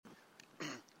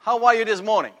How are you this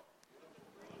morning?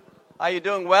 Are you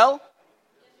doing well?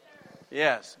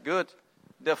 Yes, good.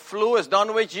 The flu is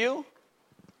done with you?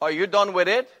 Are you done with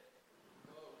it?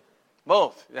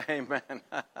 Both. Amen.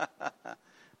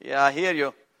 Yeah, I hear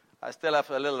you. I still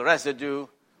have a little residue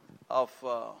of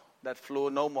that flu.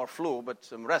 No more flu, but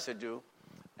some residue.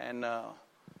 And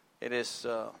it is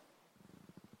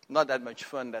not that much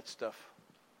fun, that stuff.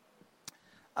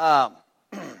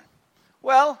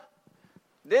 Well,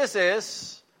 this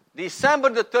is December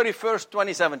the 31st,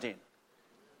 2017.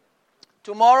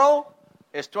 Tomorrow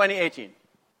is 2018,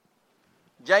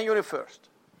 January 1st.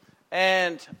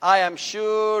 And I am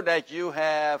sure that you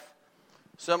have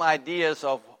some ideas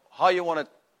of how you want to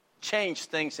change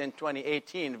things in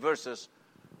 2018 versus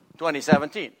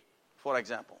 2017, for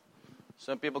example.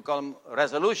 Some people call them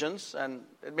resolutions, and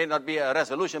it may not be a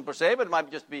resolution per se, but it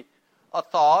might just be a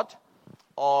thought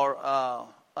or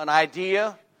an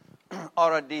idea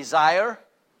or a desire,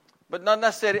 but not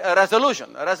necessarily a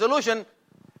resolution. A resolution,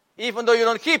 even though you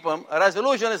don't keep them, a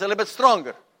resolution is a little bit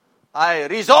stronger. I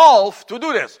resolve to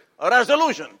do this, a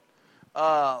resolution.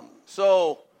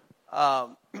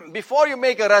 Before you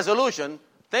make a resolution,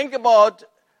 think about,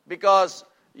 because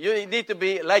you need to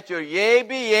be, let your yea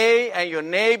be yea and your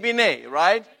nay be nay,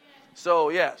 right? So,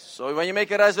 yes. So when you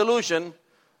make a resolution,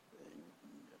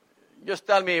 just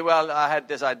tell me, well, I had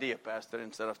this idea, Pastor,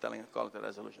 instead of call it a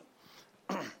resolution.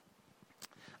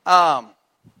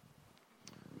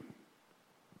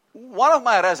 One of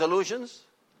my resolutions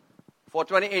for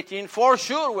 2018 for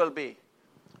sure will be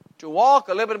to walk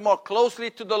a little bit more closely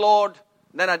to the Lord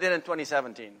than I did in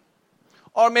 2017.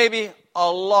 Or maybe a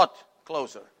lot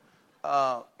closer.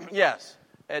 Yes.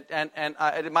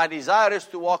 My desire is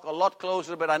to walk a lot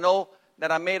closer, but I know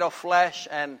that I'm made of flesh,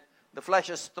 and the flesh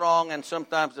is strong, and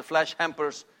sometimes the flesh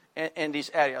hampers in these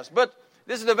areas. But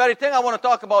this is the very thing I want to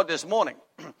talk about this morning.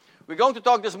 We're going to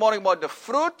talk this morning about the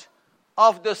fruit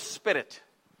of the Spirit.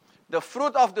 The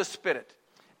fruit of the Spirit.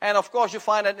 And of course, you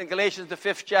find that in Galatians, the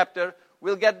 5th chapter.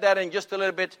 We'll get there in just a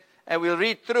little bit, and we'll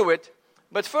read through it.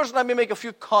 But first, let me make a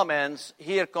few comments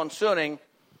here concerning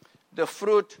the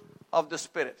fruit of the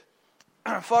Spirit.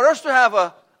 For us to have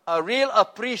a real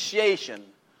appreciation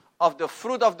of the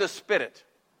fruit of the Spirit,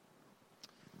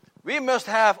 we must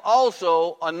have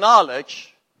also a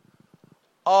knowledge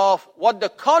of what the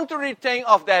contrary thing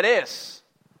of that is,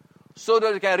 so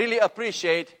that we can really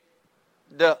appreciate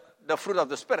the fruit of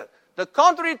the Spirit. The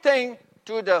contrary thing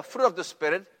to the fruit of the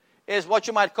Spirit is what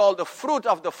you might call the fruit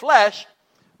of the flesh,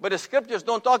 but the Scriptures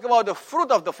don't talk about the fruit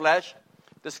of the flesh.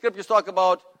 The Scriptures talk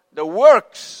about the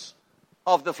works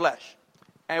of the flesh.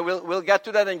 And we'll get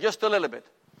to that in just a little bit.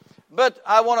 But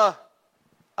I want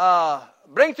to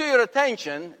bring to your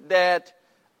attention that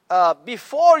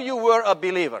before you were a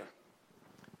believer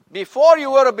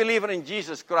in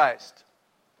Jesus Christ,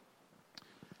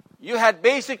 you had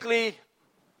basically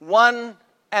one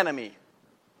enemy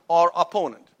or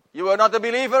opponent. You were not a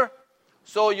believer,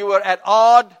 so you were at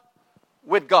odds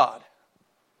with God.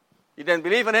 You didn't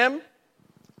believe in Him,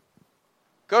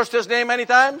 cursed His name many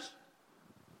times,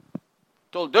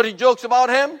 told dirty jokes about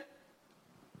Him,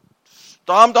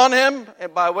 stomped on Him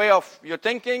by way of your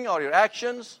thinking or your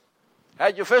actions,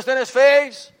 had your fist in His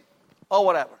face, or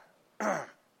whatever.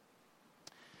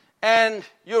 And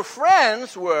your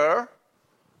friends were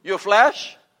your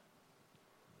flesh,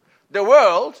 the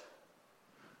world,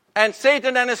 and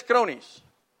Satan and his cronies.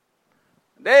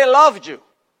 They loved you.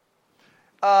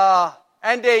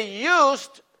 And they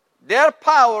used their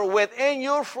power within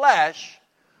your flesh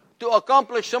to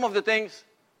accomplish some of the things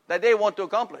that they want to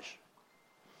accomplish.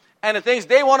 And the things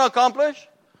they want to accomplish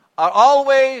are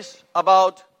always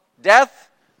about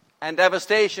death and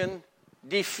devastation,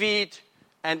 defeat,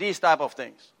 and these type of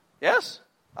things. Yes?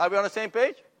 Are we on the same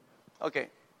page? Okay.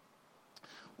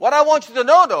 What I want you to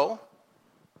know, though,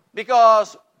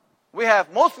 because we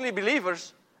have mostly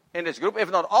believers in this group,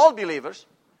 if not all believers,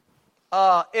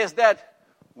 is that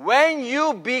when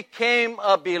you became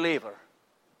a believer,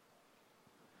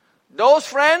 those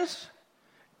friends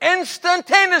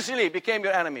instantaneously became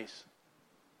your enemies.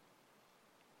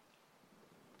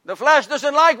 The flesh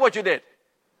doesn't like what you did.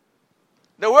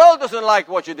 The world doesn't like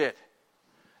what you did.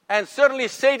 And certainly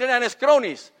Satan and his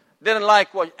cronies didn't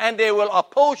like what, and they will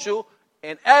oppose you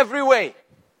in every way,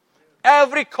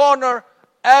 every corner,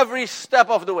 every step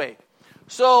of the way.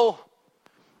 So,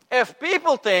 if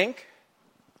people think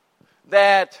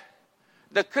that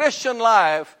the Christian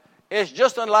life is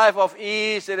just a life of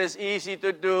ease, it is easy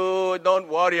to do, don't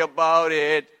worry about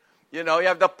it, you know, you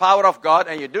have the power of God,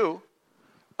 and you do,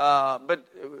 but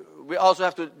we also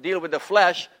have to deal with the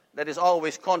flesh that is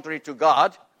always contrary to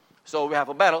God, so we have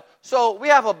a battle. So we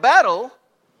have a battle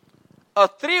a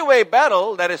three-way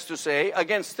battle, that is to say,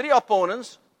 against three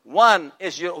opponents. One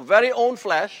is your very own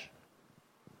flesh,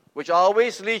 which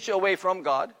always leads you away from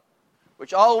God,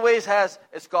 which always has,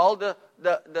 it's called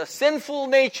the sinful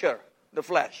nature, the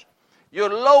flesh. Your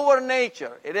lower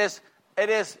nature, it is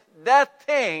that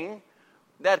thing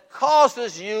that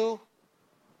causes you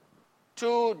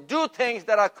to do things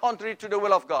that are contrary to the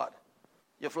will of God,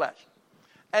 your flesh.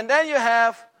 And then you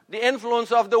have the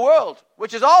influence of the world,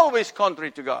 which is always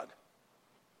contrary to God.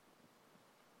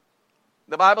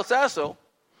 The Bible says so.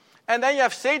 And then you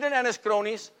have Satan and his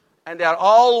cronies, and they are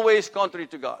always contrary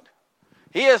to God.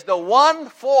 He is the one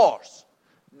force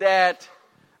that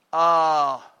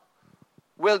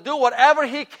will do whatever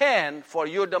he can for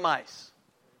your demise.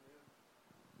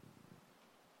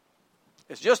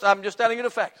 I'm just telling you the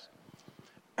facts.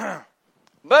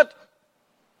 But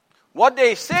what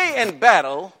they say in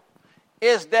battle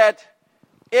is that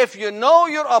if you know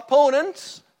your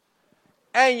opponents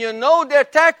and you know their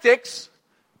tactics,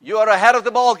 you are ahead of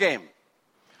the ball game.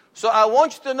 So I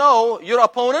want you to know your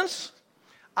opponents.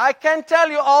 I can't tell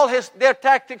you all their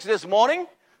tactics this morning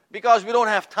because we don't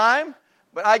have time.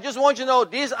 But I just want you to know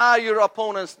these are your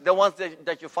opponents, the ones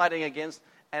that you're fighting against,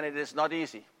 and it is not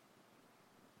easy.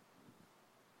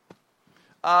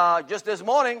 Just this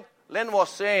morning, Lynn was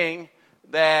saying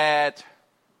that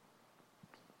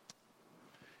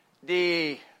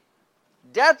the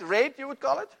death rate, you would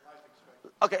call it?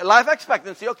 Okay, life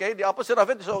expectancy, okay, the opposite of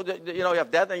it. So, you have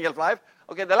death and you have life.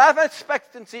 Okay, the life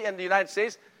expectancy in the United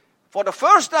States, for the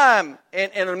first time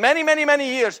in many, many, many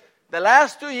years, the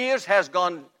last 2 years has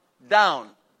gone down.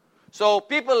 So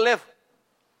people live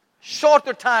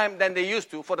shorter time than they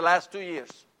used to for the last 2 years.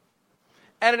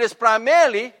 And it is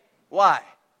primarily, why?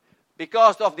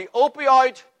 Because of the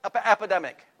opioid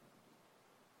epidemic.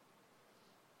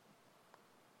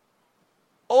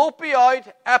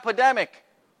 Opioid epidemic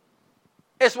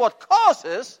is what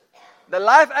causes the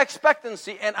life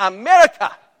expectancy in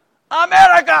America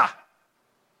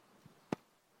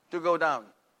to go down.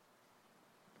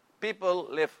 People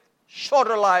live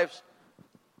shorter lives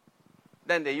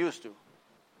than they used to.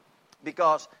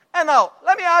 And now,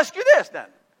 let me ask you this then.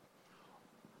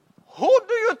 Who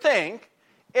do you think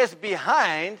is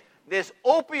behind this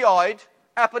opioid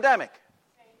epidemic?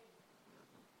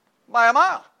 By a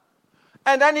mile.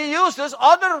 And then he uses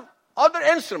other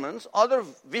instruments, other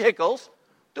vehicles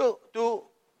to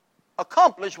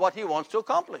accomplish what he wants to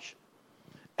accomplish.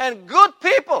 And good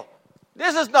people,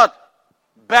 this is not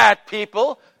bad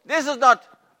people. This is not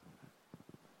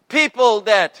people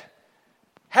that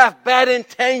have bad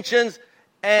intentions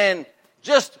and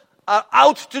just are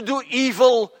out to do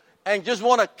evil and just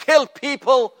want to kill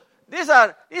people. These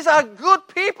are good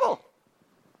people.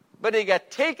 But they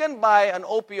get taken by an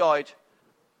opioid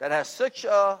that has such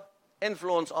an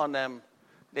influence on them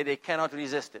that they cannot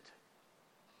resist it.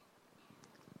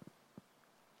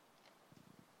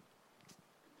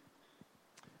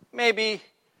 Maybe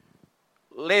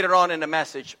later on in the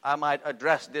message, I might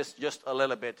address this just a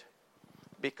little bit,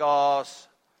 because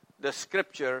the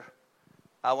scripture,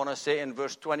 I want to say in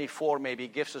verse 24 maybe,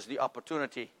 gives us the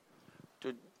opportunity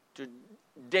to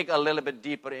dig a little bit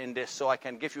deeper in this, so I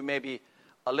can give you maybe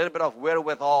a little bit of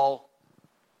wherewithal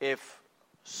if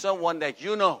someone that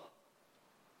you know,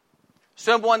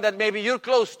 someone that maybe you're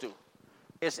close to,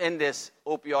 is in this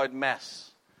opioid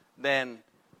mess, then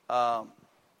I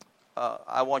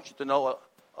want you to know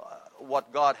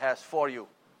what God has for you.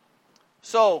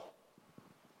 So,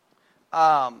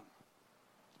 the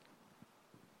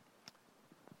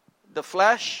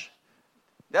flesh,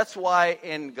 that's why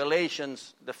in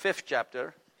Galatians, the 5th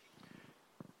chapter,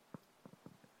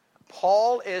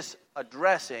 Paul is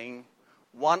addressing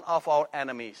one of our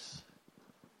enemies,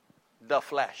 the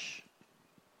flesh,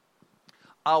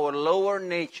 our lower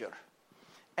nature.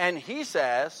 And he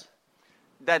says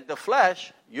that the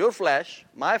flesh, your flesh,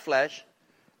 my flesh,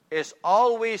 is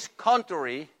always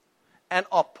contrary and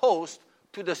opposed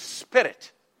to the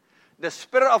Spirit. The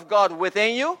Spirit of God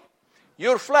within you,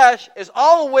 your flesh is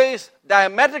always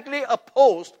diametrically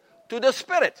opposed to the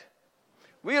Spirit.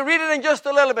 We read it in just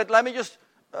a little bit. Let me just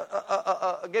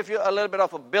give you a little bit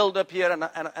of a build-up here and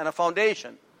a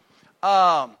foundation.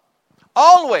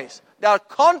 Always, they are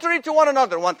contrary to one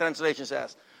another, one translation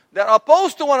says. They are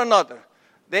opposed to one another.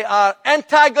 They are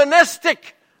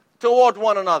antagonistic toward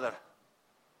one another.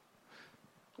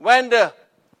 When the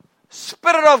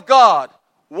Spirit of God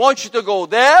wants you to go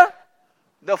there,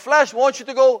 the flesh wants you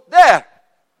to go there.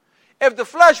 If the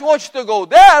flesh wants you to go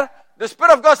there, the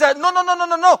Spirit of God says,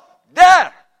 no,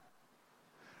 there.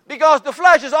 Because the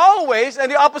flesh is always in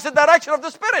the opposite direction of the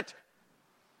Spirit.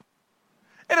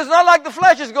 It is not like the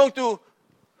flesh is going to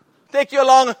take you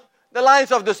along the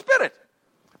lines of the Spirit.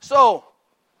 So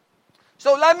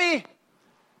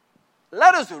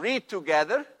let us read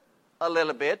together a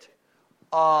little bit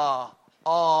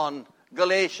on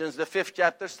Galatians, the 5th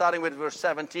chapter, starting with verse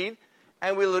 17.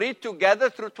 And we'll read together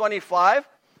through 25,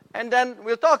 and then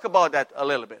we'll talk about that a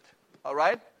little bit. All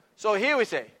right? So here we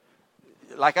say,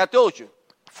 like I told you,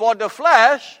 for the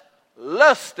flesh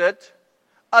lusted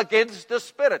against the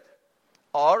Spirit.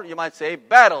 Or you might say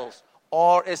battles,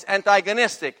 or is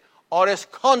antagonistic, or is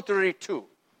contrary to.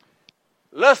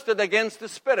 Lusted against the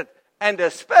Spirit, and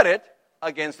the Spirit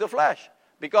against the flesh.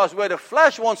 Because where the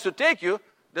flesh wants to take you,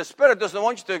 the Spirit doesn't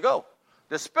want you to go.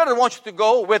 The Spirit wants you to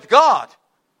go with God.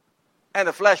 And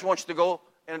the flesh wants you to go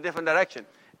in a different direction.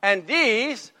 And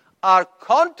these are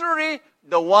contrary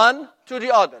the one to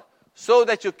the other. So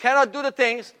that you cannot do the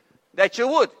things that you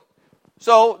would.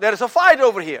 So there is a fight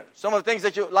over here. Some of the things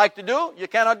that you like to do, you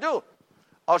cannot do.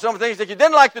 Or some of the things that you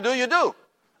didn't like to do, you do.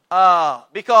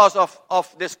 Because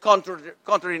of this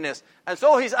contrariness. And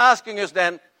so he's asking us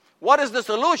then, what is the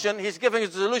solution? He's giving us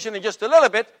the solution in just a little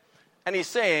bit. And he's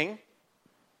saying,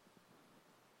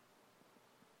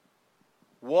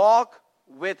 walk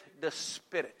with the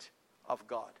Spirit of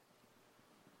God.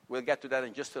 We'll get to that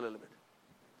in just a little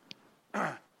bit.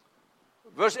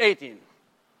 Verse 18.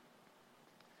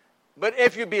 But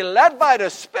if you be led by the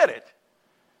Spirit,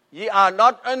 ye are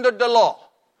not under the law.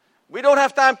 We don't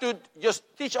have time to just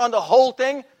teach on the whole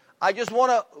thing.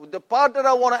 The part that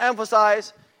I want to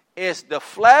emphasize is the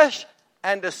flesh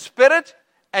and the Spirit,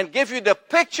 and give you the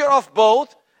picture of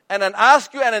both, and then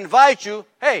ask you and invite you,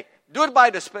 hey, do it by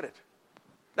the Spirit.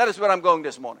 That is where I'm going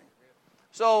this morning.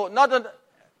 So not an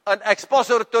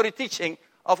expository teaching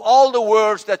of all the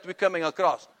words that we're coming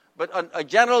across, but a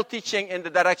general teaching in the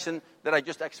direction that I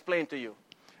just explained to you.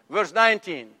 Verse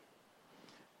 19.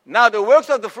 Now the works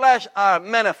of the flesh are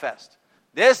manifest.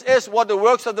 This is what the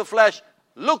works of the flesh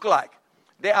look like.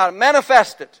 They are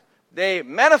manifested. They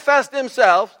manifest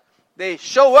themselves. They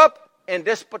show up in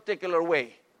this particular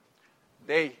way.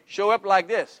 They show up like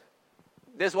this.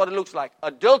 This is what it looks like.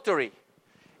 Adultery.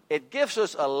 It gives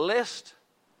us a list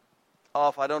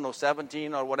of,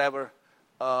 17 or whatever,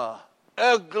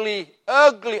 ugly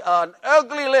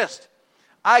list.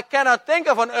 I cannot think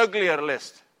of an uglier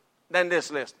list than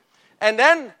this list. And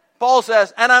then Paul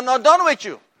says, and I'm not done with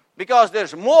you, because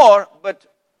there's more, but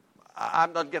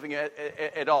I'm not giving you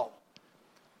it all.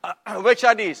 Which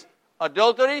are these?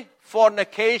 Adultery,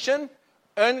 fornication,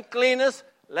 uncleanness,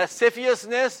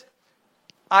 lasciviousness,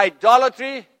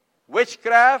 idolatry,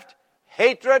 witchcraft,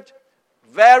 hatred,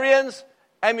 variance,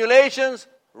 emulations,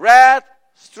 wrath,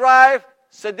 strife,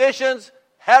 seditions,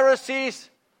 heresies,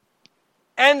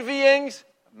 envyings,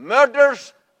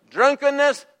 murders,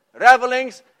 drunkenness,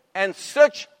 revelings, and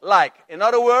such like. In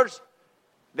other words,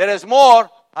 there is more.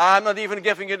 I'm not even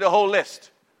giving you the whole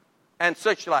list. And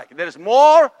such like. There is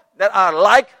more that are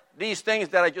like these things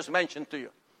that I just mentioned to you.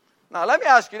 Now, let me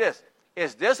ask you this.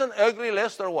 Is this an ugly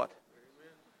list or what?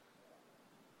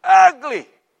 Ugly.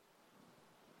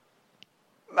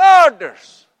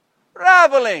 Murders,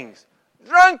 revelings,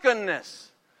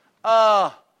 drunkenness,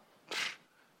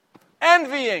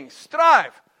 envying,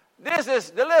 strife. This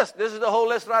is the list. This is the whole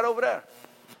list right over there.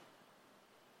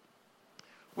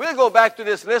 We'll go back to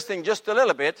this listing just a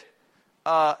little bit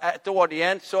toward the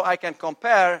end so I can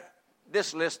compare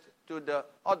this list to the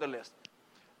other list.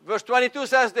 Verse 22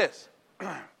 says this.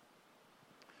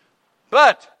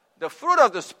 But the fruit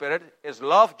of the Spirit is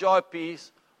love, joy,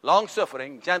 peace,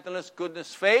 long-suffering, gentleness,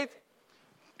 goodness, faith.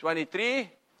 23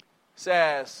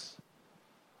 says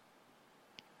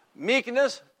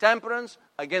meekness, temperance.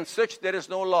 Against such there is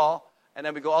no law. And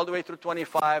then we go all the way through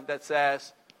 25 that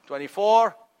says,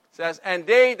 24 says, and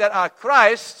they that are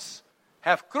Christ's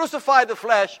have crucified the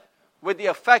flesh with the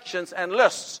affections and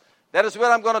lusts. That is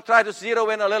where I'm going to try to zero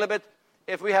in a little bit,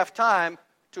 if we have time,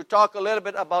 to talk a little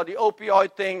bit about the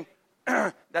opioid thing,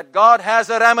 that God has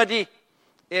a remedy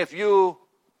if you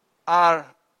are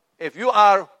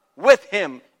with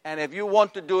Him and if you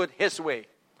want to do it His way.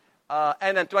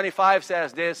 And then 25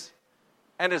 says this,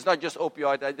 and it's not just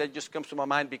opioid, that just comes to my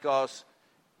mind because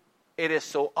it is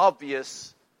so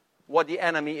obvious what the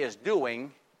enemy is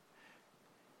doing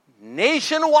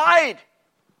nationwide.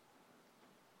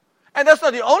 And that's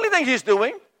not the only thing he's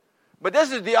doing, but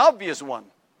this is the obvious one.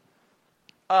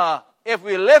 If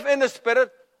we live in the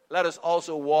Spirit, let us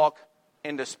also walk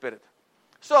in the Spirit.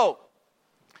 So,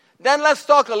 then let's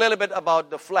talk a little bit about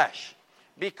the flesh.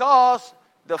 Because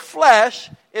the flesh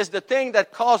is the thing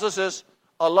that causes us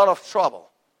a lot of trouble.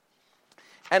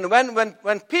 And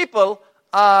when people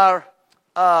are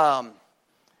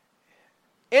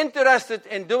interested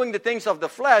in doing the things of the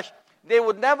flesh, they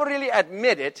would never really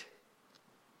admit it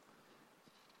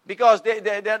Because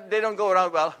they don't go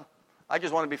around, well, I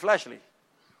just want to be fleshly.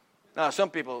 Now, some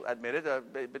people admit it,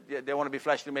 but they want to be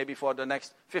fleshly maybe for the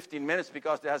next 15 minutes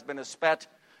because there has been a spat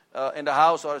in the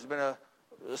house, or there's been a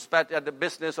spat at the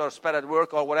business, or a spat at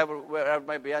work, or whatever, wherever it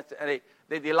might be at, and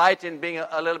they delight in being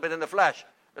a little bit in the flesh.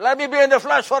 Let me be in the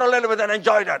flesh for a little bit and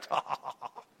enjoy that.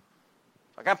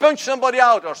 I can punch somebody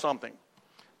out or something.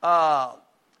 But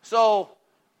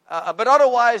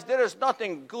otherwise, there is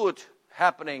nothing good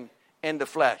happening in the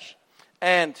flesh.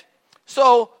 And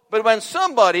so, but when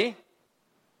somebody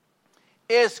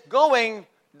is going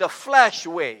the flesh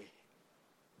way,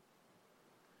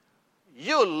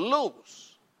 you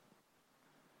lose.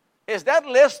 Is that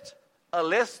list a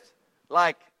list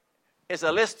like, is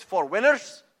a list for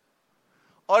winners?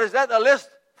 Or is that a list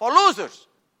for losers?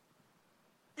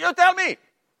 You tell me.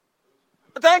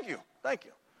 Thank you.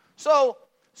 So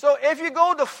if you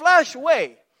go the flesh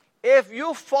way, if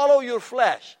you follow your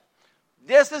flesh,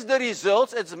 this is the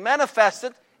results. It's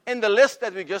manifested in the list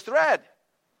that we just read.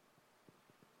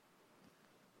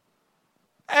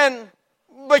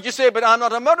 But you say, but I'm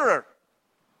not a murderer.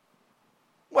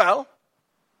 Well,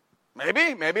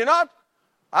 maybe not.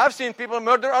 I've seen people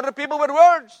murder other people with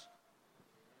words.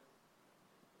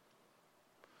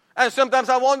 And sometimes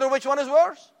I wonder which one is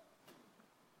worse.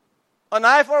 A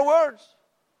knife or words?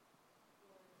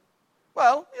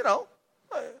 Well,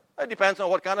 it depends on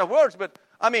what kind of words. But,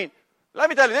 let me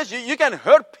tell you this. You can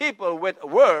hurt people with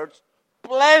words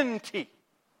plenty.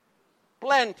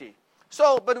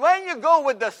 So, but when you go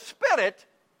with the Spirit,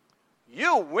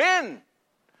 you win.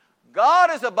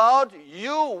 God is about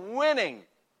you winning.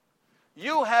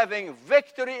 You having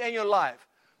victory in your life.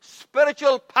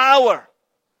 Spiritual power.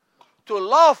 To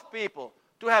love people.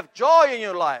 To have joy in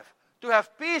your life. To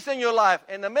have peace in your life.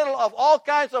 In the middle of all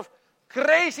kinds of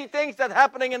crazy things that are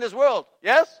happening in this world.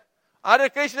 Yes? Are there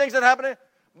crazy things that are happening?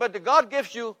 But God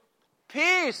gives you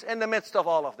peace in the midst of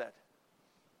all of that.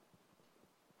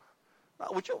 Now,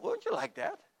 would you like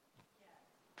that?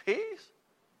 Peace?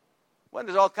 When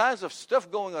there's all kinds of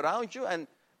stuff going around you and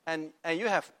you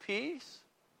have peace?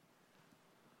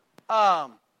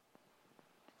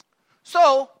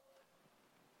 So,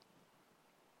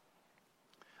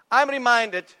 I'm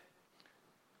reminded,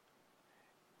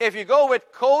 if you go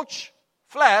with coach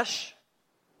flesh,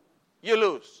 you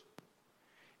lose.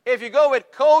 If you go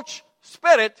with coach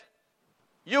spirit,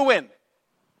 you win.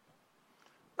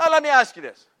 Now let me ask you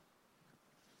this.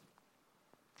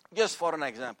 Just for an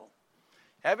example.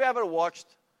 Have you ever watched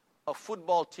a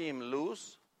football team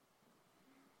lose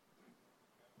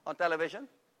on television?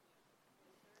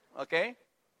 Okay.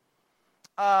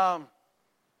 Let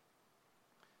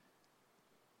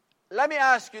me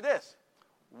ask you this.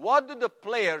 What do the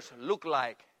players look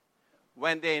like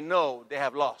when they know they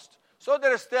have lost? So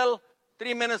there is still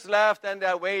 3 minutes left and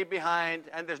they're way behind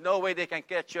and there's no way they can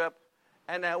catch up.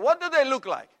 And what do they look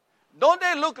like? Don't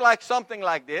they look like something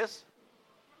like this?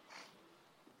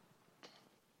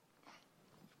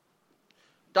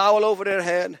 Towel over their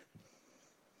head.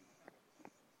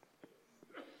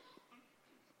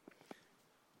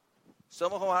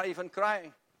 Some of them are even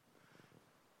crying.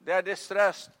 They're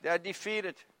distressed. They're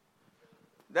defeated.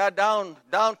 They're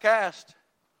downcast.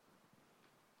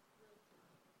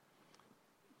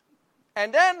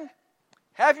 And then,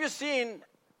 have you seen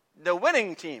the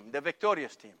winning team, the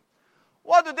victorious team?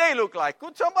 What do they look like?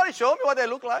 Could somebody show me what they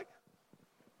look like?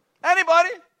 Anybody?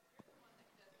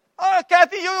 Oh,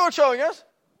 Kathy, you were showing us.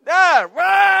 There.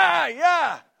 Right,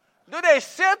 yeah. Do they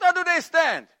sit or do they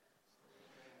stand?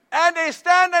 And they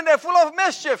stand and they're full of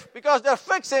mischief because they're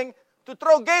fixing to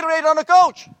throw Gatorade on the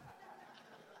coach.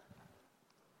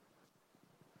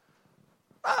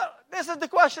 This is the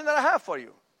question that I have for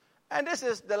you. And this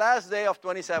is the last day of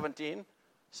 2017.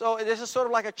 So this is sort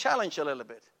of like a challenge a little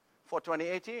bit for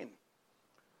 2018.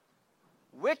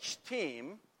 Which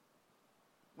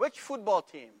football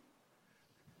team?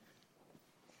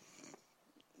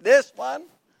 This one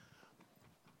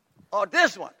or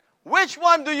this one? Which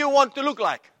one do you want to look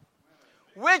like?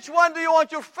 Which one do you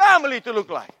want your family to look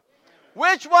like?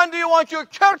 Which one do you want your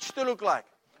church to look like?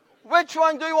 Which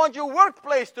one do you want your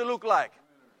workplace to look like?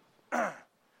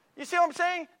 You see what I'm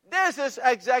saying? This is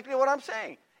exactly what I'm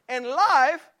saying. In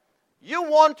life, you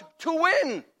want to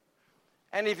win.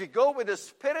 And if you go with the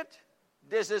Spirit,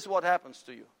 this is what happens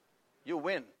to you. You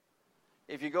win.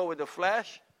 If you go with the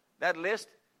flesh, that list,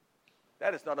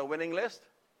 that is not a winning list.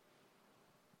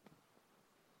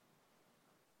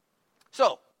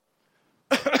 So,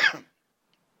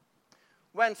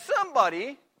 when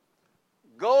somebody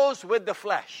goes with the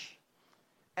flesh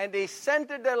and they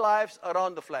center their lives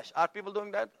around the flesh, are people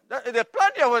doing that? There are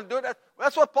plenty of them doing that.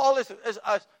 That's what Paul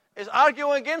is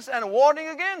arguing against and warning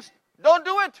against. Don't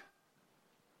do it.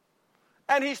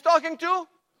 And he's talking to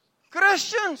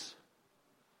Christians.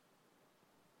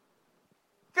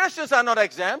 Christians are not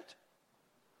exempt.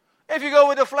 If you go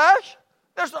with the flesh,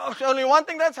 there's only one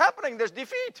thing that's happening. There's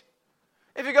defeat.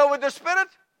 If you go with the Spirit,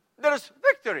 there's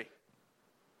victory.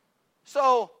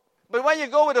 So, but when you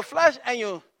go with the flesh and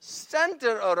you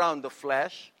center around the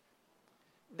flesh,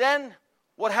 then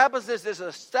what happens is there's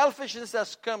a selfishness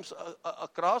that comes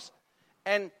across,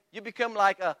 and you become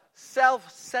like a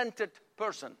self-centered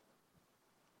person.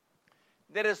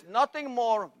 There is nothing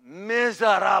more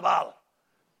miserable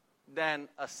than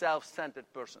a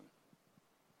self-centered person.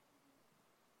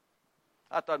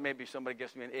 I thought maybe somebody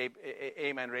gives me an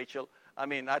amen, Rachel. I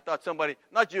mean, I thought somebody,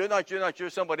 not you,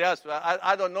 somebody else.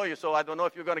 I don't know you, so I don't know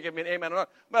if you're going to give me an amen or not.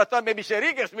 But I thought maybe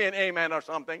Sherry gives me an amen or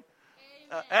something.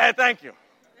 Hey, thank you.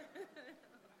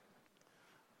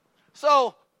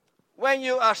 So, when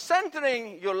you are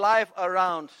centering your life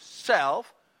around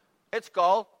self, it's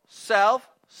called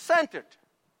self-centered.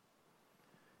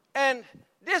 And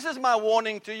this is my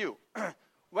warning to you.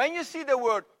 When you see the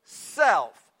word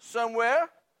self somewhere,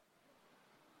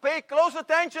 pay close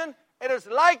attention. It is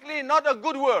likely not a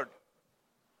good word.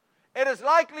 It is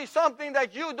likely something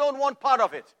that you don't want part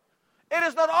of it. It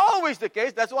is not always the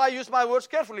case. That's why I use my words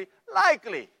carefully.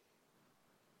 Likely.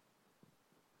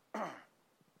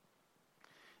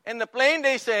 In the plane,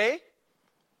 they say,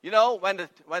 you know, when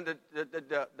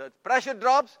the pressure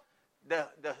drops,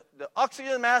 the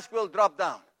oxygen mask will drop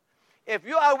down. If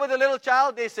you are with a little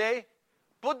child, they say,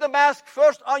 put the mask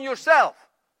first on yourself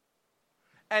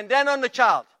and then on the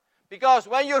child. Because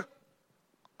when you're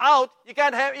out, you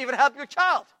can't even help your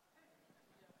child.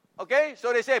 Okay?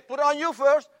 So they say, put on you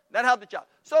first, then help the child.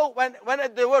 So when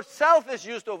the word self is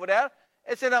used over there,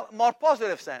 it's in a more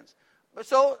positive sense.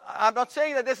 So I'm not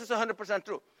saying that this is 100%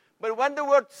 true. But when the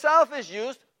word self is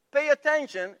used, pay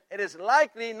attention. It is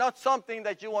likely not something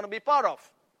that you want to be part of.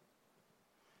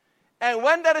 And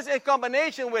when that is in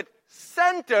combination with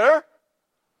center,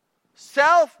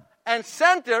 self and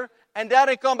center, and that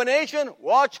in combination,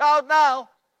 watch out now.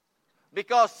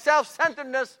 Because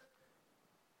self-centeredness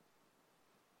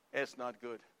is not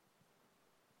good.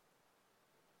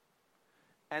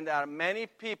 And there are many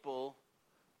people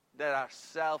that are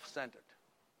self-centered.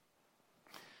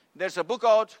 There's a book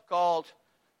out called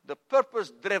The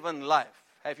Purpose-Driven Life.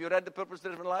 Have you read The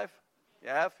Purpose-Driven Life? You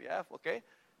have? Okay.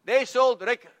 They sold,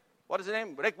 Rick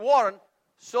Warren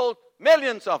sold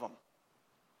millions of them.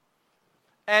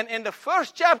 And in the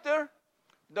first chapter,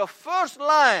 the first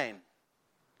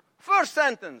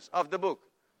sentence of the book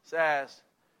says,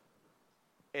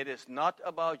 it is not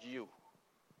about you.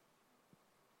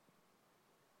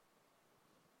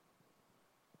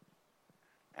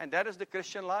 And that is the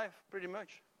Christian life, pretty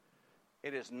much.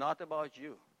 It is not about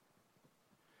you.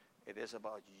 It is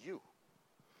about you.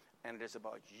 And it is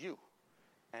about you.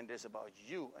 And it is about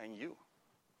you and you.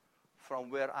 From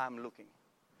where I'm looking.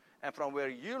 And from where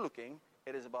you're looking,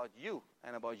 it is about you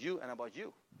and about you and about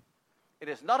you. It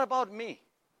is not about me.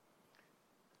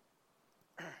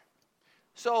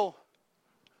 So,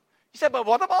 you said, but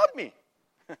what about me?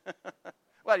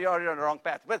 Well, you're already on the wrong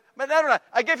path. But never mind.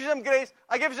 I give you some grace.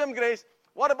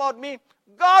 What about me?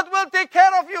 God will take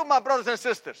care of you, my brothers and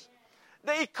sisters.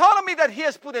 The economy that He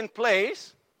has put in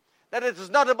place, that it is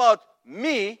not about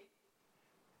me,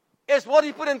 is what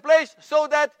He put in place so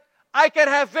that I can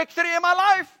have victory in my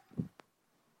life.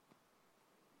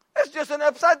 It's just an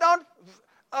upside down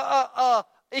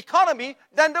economy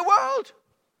than the world.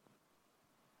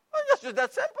 It's just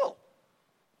that simple.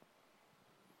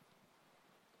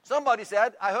 Somebody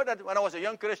said, I heard that when I was a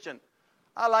young Christian.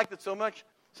 I liked it so much.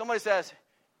 Somebody says,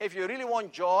 if you really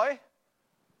want joy,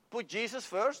 put Jesus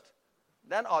first,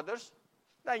 then others,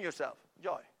 then yourself.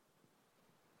 Joy.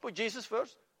 Put Jesus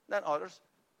first, then others,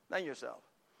 then yourself.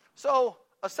 So,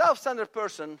 a self-centered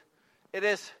person, it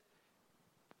is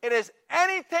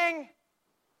anything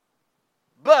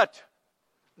but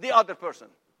the other person.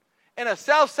 In a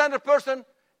self-centered person,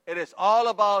 it is all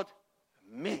about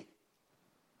me.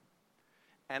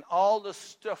 And all the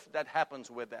stuff that happens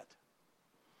with that.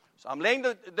 So I'm laying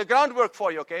the groundwork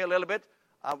for you, okay, a little bit.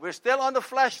 We're still on the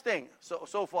flesh thing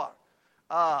so far.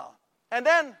 And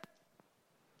then,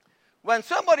 when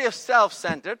somebody is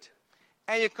self-centered,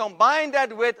 and you combine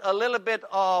that with a little bit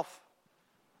of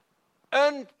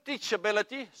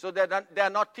unteachability, so they're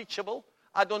not teachable.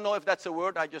 I don't know if that's a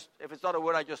word. If it's not a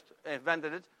word, I just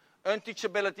invented it.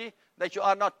 Unteachability, that you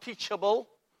are not teachable.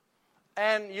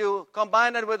 And you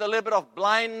combine it with a little bit of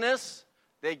blindness.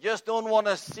 They just don't want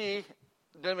to see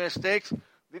the mistakes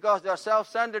because they're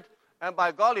self-centered. And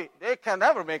by golly, they can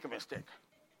never make a mistake.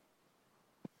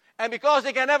 And because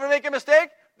they can never make a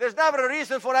mistake, there's never a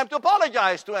reason for them to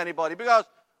apologize to anybody. Because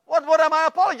what am I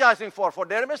apologizing for? For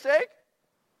their mistake?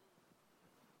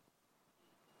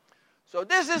 So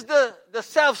this is the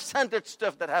self-centered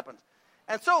stuff that happens.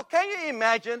 And so can you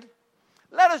imagine,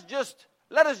 let us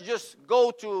just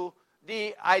go to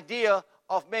the idea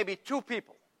of maybe two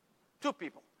people.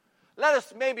 Let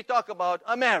us maybe talk about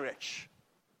a marriage.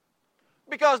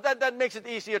 Because that makes it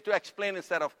easier to explain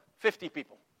instead of 50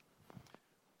 people.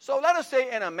 So let us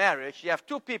say in a marriage, you have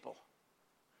two people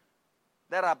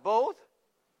that are both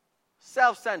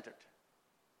self-centered.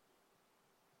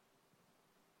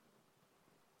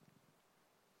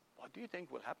 What do you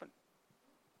think will happen?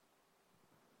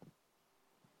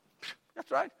 That's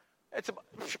right. It's about,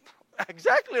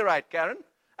 exactly right, Karen.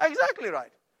 Exactly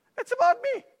right. It's about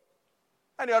me.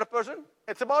 And the other person,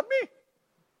 it's about me.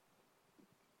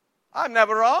 I'm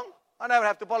never wrong. I never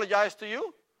have to apologize to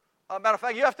you. As a matter of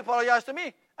fact, you have to apologize to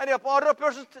me. And the other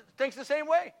person thinks the same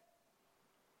way.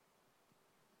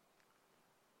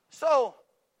 So,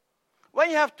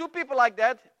 when you have two people like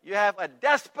that, you have a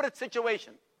desperate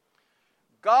situation.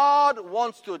 God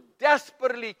wants to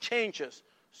desperately change us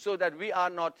so that we are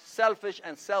not selfish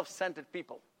and self-centered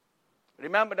people.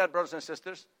 Remember that, brothers and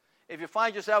sisters. If you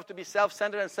find yourself to be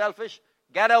self-centered and selfish,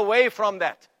 get away from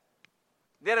that.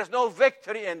 There is no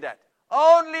victory in that.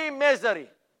 Only misery.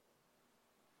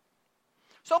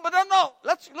 So, but no,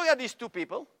 let's look at these two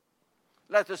people.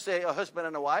 Let us say a husband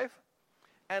and a wife.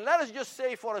 And let us just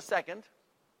say for a second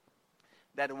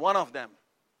that one of them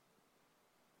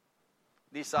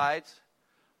decides,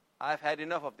 I've had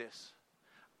enough of this.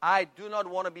 I do not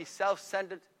want to be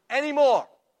self-centered anymore.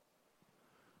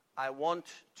 I want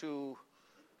to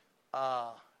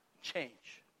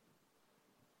change.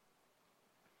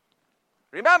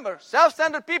 Remember,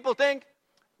 self-centered people think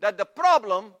that the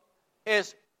problem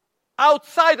is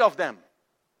outside of them.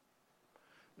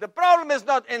 The problem is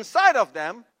not inside of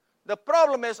them. The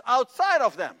problem is outside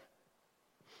of them.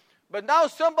 But now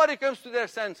somebody comes to their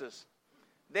senses.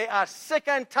 They are sick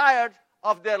and tired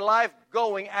of their life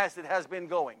going as it has been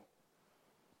going.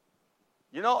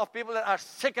 You know of people that are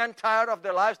sick and tired of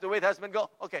their lives the way it has been going?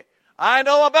 Okay, I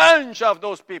know a bunch of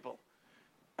those people.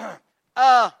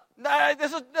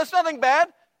 There's nothing bad.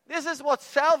 This is what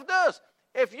self does.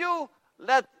 If you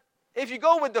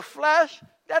go with the flesh,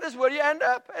 that is where you end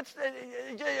up.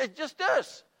 It just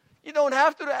does. You don't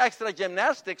have to do extra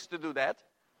gymnastics to do that.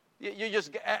 You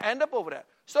just end up over there.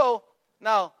 So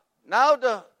now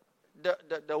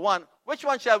the one, which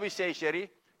one shall we say, Sherry,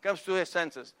 comes to his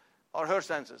senses or her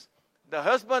senses? The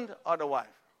husband or the wife?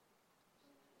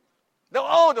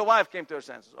 The wife came to her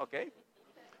senses. Okay.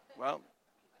 Well,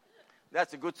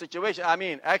 that's a good situation. I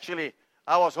mean, actually,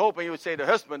 I was hoping you would say the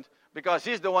husband because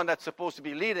he's the one that's supposed to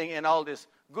be leading in all this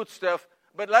good stuff.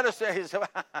 But let us say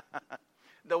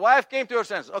the wife came to her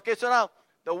senses. Okay, so now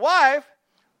the wife,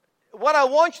 what I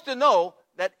want you to know,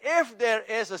 that if there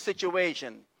is a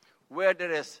situation where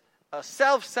there is a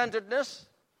self-centeredness,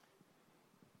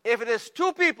 if it is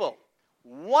two people,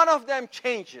 one of them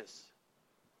changes,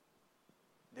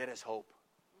 there is hope.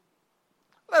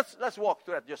 Let's walk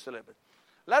through that just a little bit.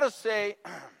 Let us say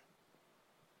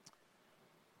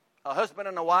a husband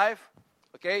and a wife.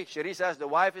 Okay, Sherry says the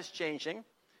wife is changing,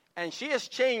 and she is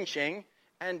changing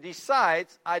and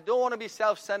decides, I don't want to be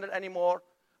self-centered anymore.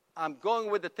 I'm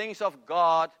going with the things of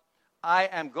God. I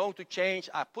am going to change.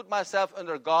 I put myself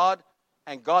under God,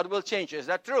 and God will change you. Is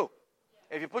that true?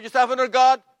 Yeah. If you put yourself under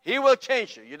God, He will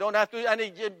change you. You don't have to do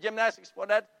any gymnastics for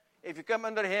that. If you come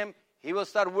under Him, He will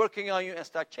start working on you and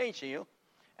start changing you.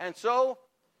 And so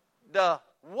the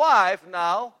wife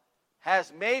now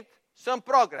has made some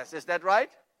progress. Is that right?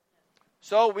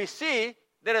 So we see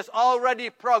there is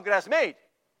already progress made.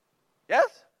 Yes?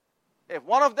 If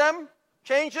one of them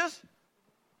changes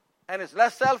and is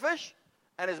less selfish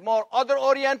and is more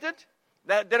other-oriented,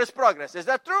 there is progress. Is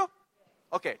that true?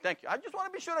 Okay, thank you. I just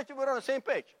want to be sure that you were on the same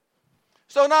page.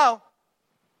 So now,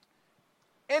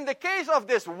 in the case of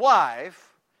this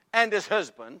wife and this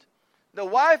husband, the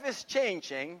wife is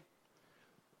changing.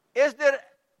 Is there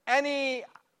any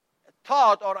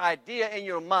thought or idea in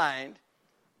your mind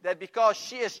that because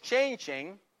she is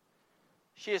changing,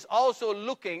 she is also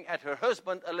looking at her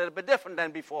husband a little bit different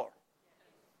than before?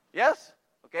 Yes?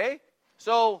 Okay?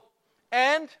 So,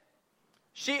 and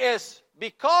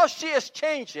because she is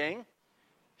changing,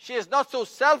 she is not so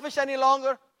selfish any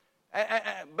longer,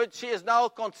 but she is now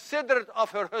considerate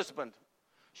of her husband.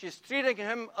 She's treating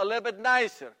him a little bit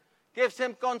nicer, gives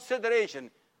him consideration,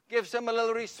 gives him a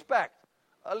little respect,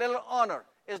 a little honor.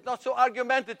 Is not so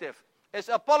argumentative. Is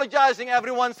apologizing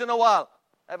every once in a while.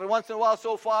 Every once in a while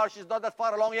so far. She's not that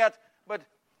far along yet. But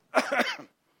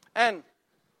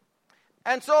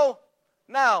And so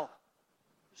now,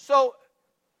 so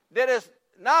there is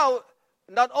now,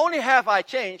 not only have I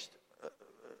changed,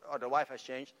 or the wife has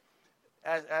changed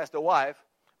as the wife,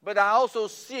 but I also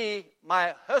see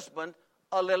my husband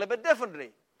a little bit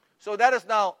differently. So that is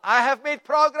now, I have made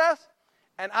progress,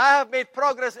 and I have made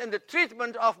progress in the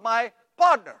treatment of my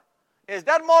partner. Is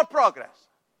that more progress?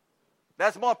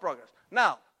 That's more progress.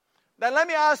 Now, then let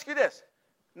me ask you this.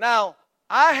 Now,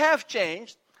 I have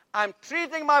changed. I'm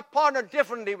treating my partner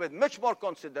differently with much more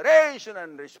consideration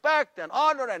and respect and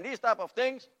honor and these type of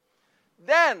things.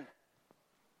 Then,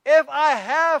 if I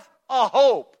have a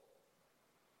hope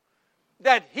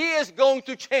that he is going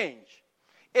to change,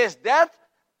 is that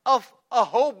of a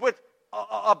hope with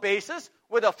a basis,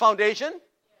 with a foundation?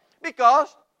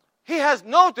 Because he has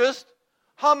noticed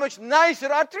how much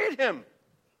nicer I treat him.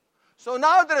 So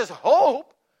now there is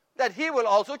hope that he will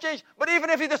also change. But even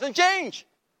if he doesn't change,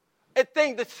 I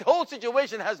think the whole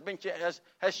situation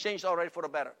has changed already for the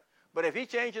better. But if he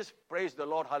changes, praise the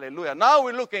Lord, hallelujah. Now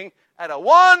we're looking at a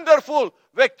wonderful,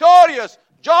 victorious,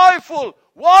 joyful,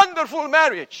 wonderful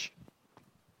marriage.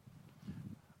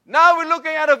 Now we're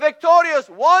looking at a victorious,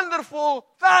 wonderful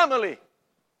family.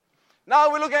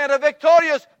 Now we're looking at a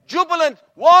victorious, jubilant,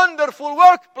 wonderful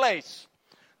workplace.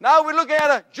 Now we're looking at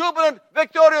a jubilant,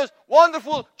 victorious,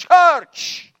 wonderful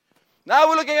church. Now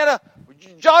we're looking at a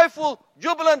joyful,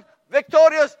 jubilant,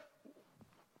 victorious,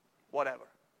 whatever.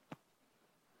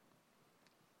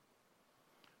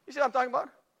 You see what I'm talking about?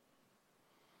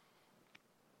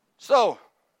 So,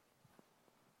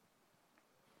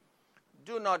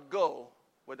 do not go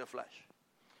with the flesh.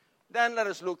 Then let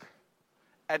us look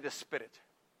at the Spirit.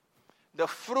 The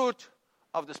fruit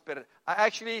of the Spirit. I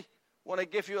actually want to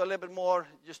give you a little bit more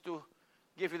just to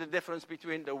give you the difference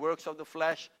between the works of the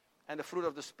flesh and the fruit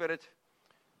of the Spirit.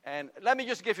 And let me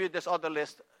just give you this other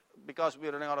list because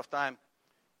we're running out of time.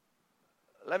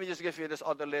 Let me just give you this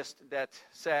other list that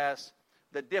says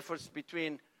the difference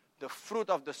between the fruit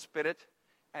of the Spirit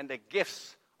and the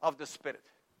gifts of the Spirit.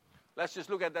 Let's just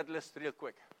look at that list real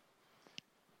quick.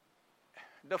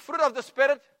 The fruit of the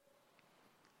Spirit .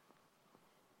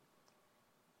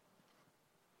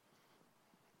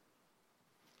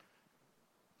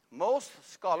 Most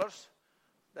scholars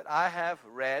that I have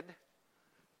read,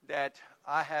 that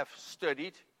I have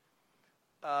studied,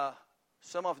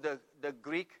 some of the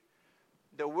Greek,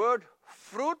 the word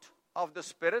fruit of the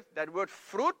Spirit, that word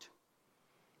fruit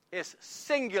is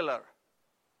singular.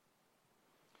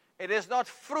 It is not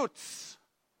fruits.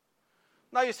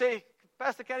 Now you say,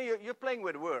 Pastor Kenny, you're playing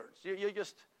with words. You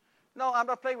just, no, I'm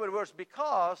not playing with words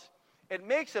because it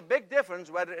makes a big difference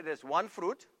whether it is one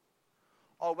fruit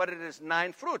or whether it is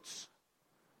 9 fruits,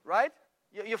 right?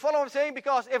 You follow what I'm saying?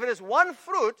 Because if it is one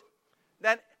fruit,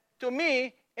 then to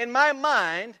me, in my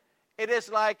mind, it is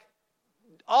like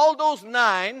all those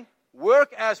 9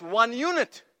 work as one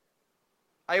unit.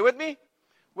 Are you with me?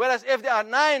 Whereas if there are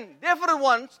 9 different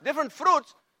ones, different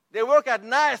fruits, they work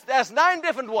as 9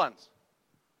 different ones.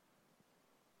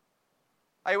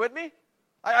 Are you with me?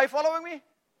 Are you following me?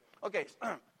 Okay.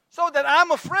 So that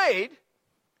I'm afraid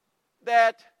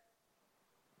that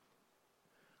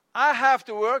I have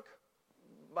to work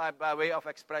by way of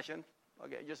expression.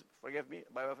 Okay, just forgive me,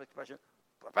 by way of expression.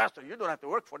 Pastor, you don't have to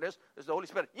work for this. It's the Holy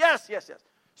Spirit. Yes.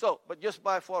 So, but just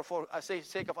for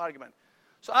sake of argument.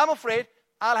 So I'm afraid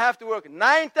I'll have to work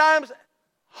 9 times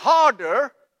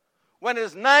harder when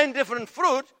there's 9 different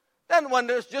fruit than when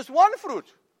there's just one fruit.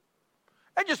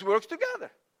 It just works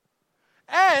together.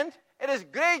 And it is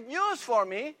great news for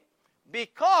me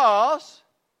because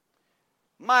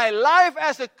my life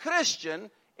as a Christian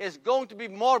is going to be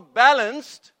more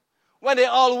balanced when they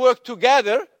all work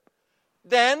together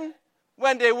than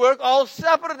when they work all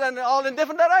separate and all in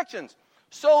different directions.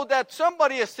 So that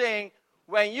somebody is saying,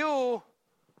 when you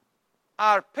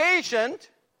are patient,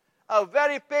 a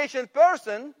very patient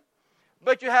person,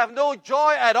 but you have no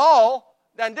joy at all,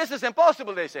 then this is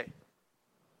impossible, they say.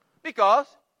 Because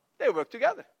they work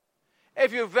together.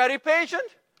 If you're very patient,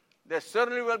 there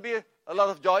certainly will be a lot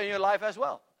of joy in your life as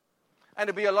well. And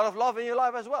there'll be a lot of love in your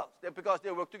life as well, because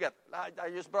they work together. I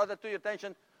just brought that to your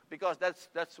attention because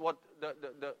that's what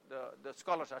the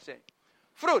scholars are saying.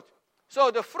 Fruit.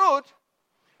 So the fruit,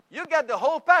 you get the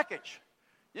whole package.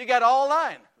 You get all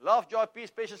 9. Love, joy,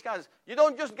 peace, patience, kindness. You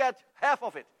don't just get half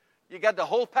of it. You get the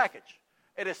whole package.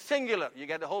 It is singular. You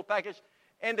get the whole package.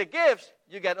 In the gifts,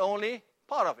 you get only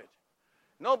part of it.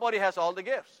 Nobody has all the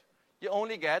gifts. You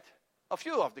only get a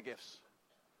few of the gifts.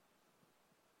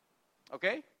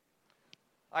 Okay?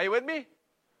 Are you with me?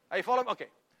 Are you following? Okay.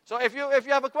 So if you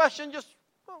have a question, just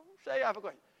say you have a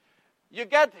question. You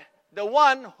get the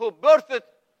one who birthed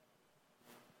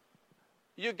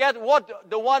you get what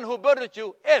the one who birthed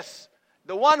you is.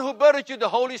 The one who birthed you, the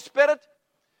Holy Spirit,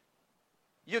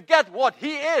 you get what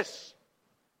He is.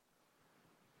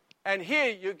 And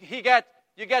here you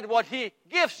get what He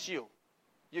gives you.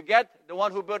 You get the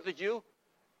one who birthed you.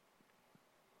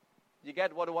 You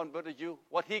get what the one birthed you,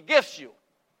 what He gives you.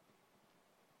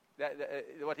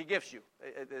 What He gives you.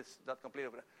 It is not complete.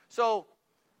 So,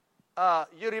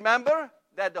 you remember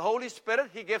that the Holy Spirit,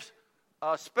 He gives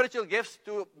spiritual gifts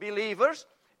to believers,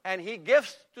 and He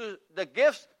gives the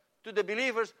gifts to the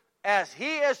believers as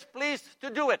He is pleased to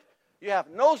do it. You have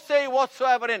no say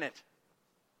whatsoever in it.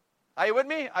 Are you with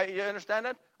me? You understand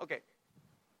that? Okay.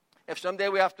 If someday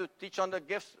we have to teach on the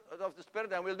gifts of the Spirit,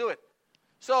 then we'll do it.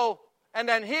 So, and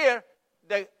then here,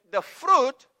 the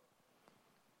fruit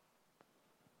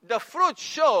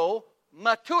show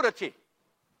maturity.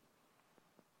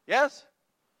 Yes?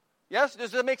 Yes?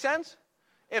 Does that make sense?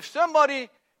 If somebody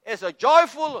is a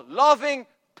joyful, loving,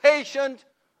 patient,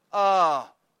 a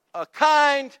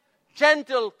kind,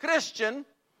 gentle Christian,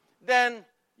 then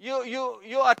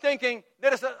you are thinking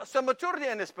there is some maturity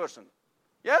in this person.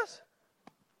 Yes?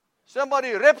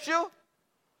 Somebody rips you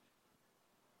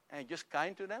and you're just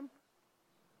kind to them.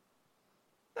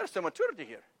 There's some maturity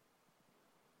here.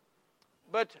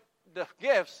 But the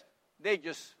gifts, they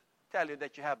just tell you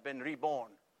that you have been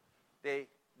reborn. The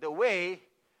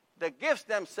gifts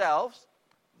themselves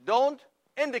don't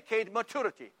indicate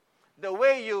maturity. The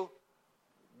way you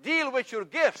deal with your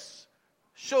gifts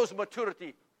shows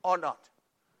maturity or not.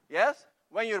 Yes?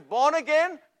 When you're born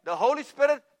again, the Holy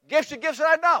Spirit gives you gifts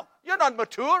right now. You're not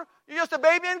mature. You're just a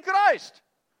baby in Christ.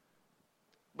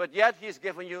 But yet, He's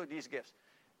given you these gifts.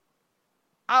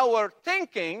 Our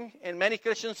thinking in many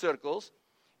Christian circles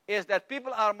is that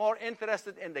people are more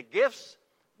interested in the gifts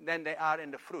than they are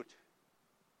in the fruit.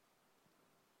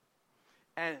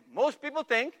 And most people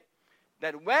think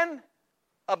that when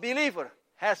a believer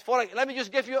has, let me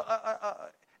just give you,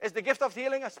 is the gift of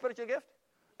healing a spiritual gift?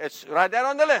 It's right there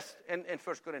on the list in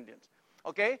 1 Corinthians.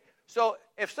 Okay? So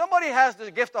if somebody has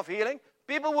the gift of healing,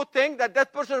 people would think that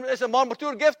that person is a more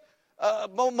mature gift,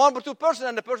 more mature person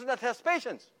than the person that has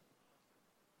patience.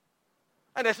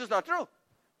 And this is not true.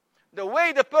 The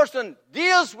way the person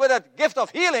deals with that gift of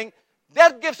healing,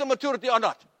 that gives a maturity or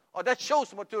not. Or that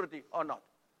shows maturity or not.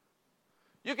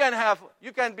 You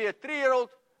can be a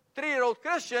three-year-old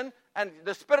Christian, and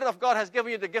the Spirit of God has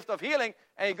given you the gift of healing,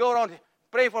 and you go around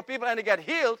praying for people and they get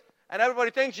healed, and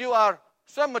everybody thinks you are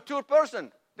some mature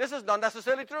person. This is not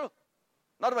necessarily true.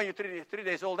 Not when you're 3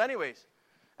 days old anyways.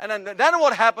 And then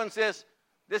what happens is,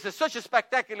 this is such a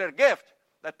spectacular gift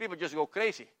that people just go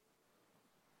crazy.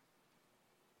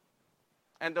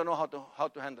 And don't know how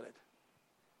to handle it.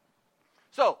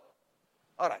 So,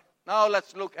 all right. Now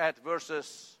let's look at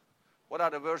verses. What are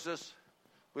the verses?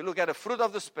 We look at the fruit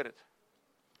of the Spirit.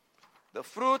 The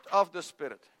fruit of the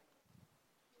Spirit.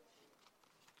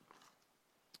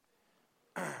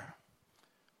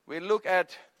 We look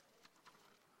at,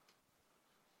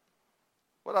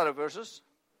 what are the verses?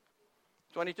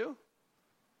 22?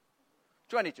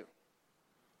 22.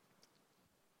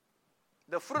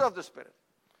 The fruit of the Spirit.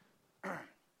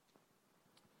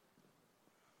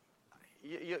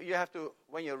 You have to,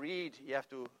 when you read, you have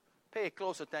to pay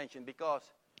close attention, because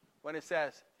when it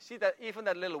says, see that even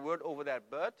that little word over there,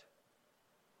 but,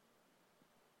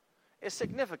 is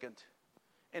significant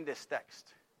in this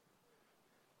text.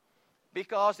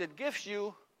 Because it gives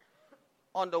you,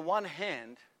 on the one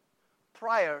hand,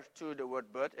 prior to the word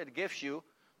but, it gives you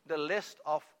the list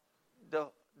of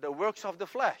the works of the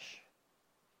flesh.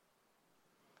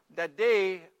 That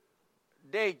they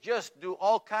just do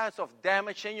all kinds of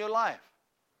damage in your life.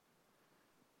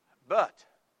 But,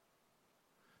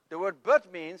 the word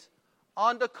but means,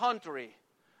 on the contrary,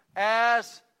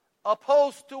 as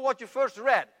opposed to what you first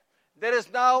read, there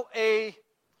is now a,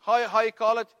 how you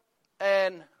call it,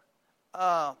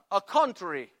 a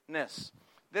contrariness.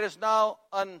 There is now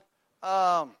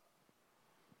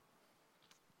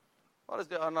what is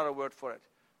another word for it?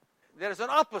 There is an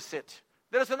opposite.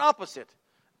 There is an opposite.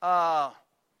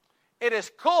 It is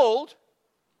cold,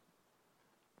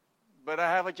 but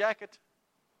I have a jacket.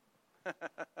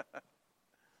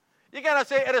 You cannot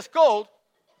say it is cold,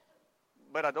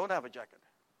 but I don't have a jacket.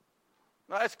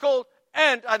 No, it's cold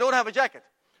and I don't have a jacket.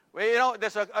 Well,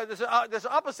 there's an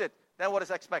opposite than what is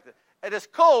expected. It is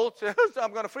cold, so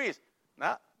I'm going to freeze.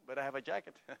 Nah, but I have a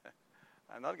jacket.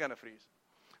 I'm not going to freeze.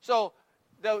 So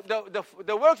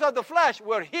the works of the flesh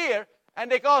were here, and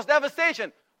they cause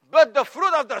devastation. But the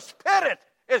fruit of the Spirit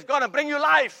is going to bring you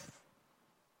life.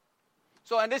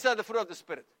 So, and these are the fruit of the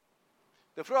Spirit.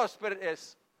 The fruit of the Spirit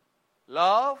is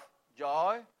love,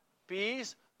 joy,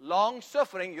 peace,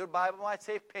 long-suffering, your Bible might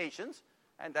say patience,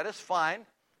 and that is fine,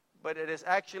 but it is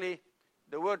actually,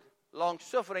 the word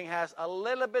long-suffering has a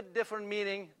little bit different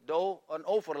meaning, though an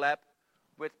overlap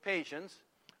with patience.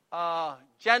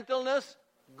 Gentleness,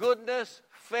 goodness,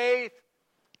 faith,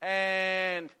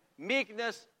 and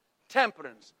meekness,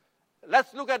 temperance.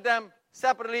 Let's look at them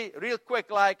separately, real quick,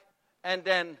 and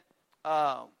then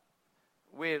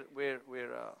we'll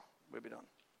be done.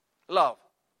 Love.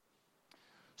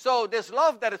 So this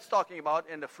love that it's talking about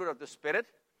in the fruit of the Spirit,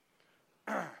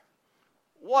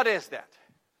 what is that?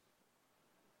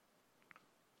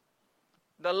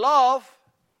 The love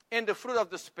in the fruit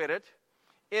of the Spirit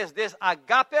is this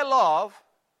agape love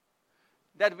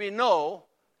that we know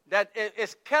that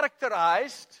is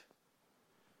characterized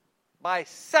by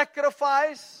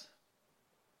sacrifice,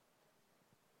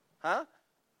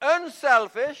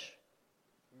 unselfish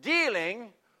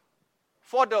dealing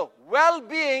for the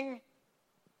well-being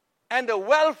and the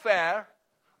welfare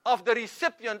of the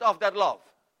recipient of that love.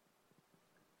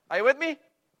 Are you with me?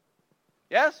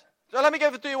 Yes? So let me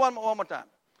give it to you one more time.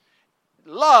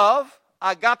 Love,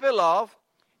 agape love,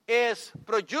 is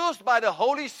produced by the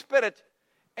Holy Spirit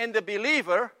in the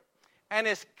believer and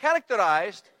is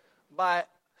characterized by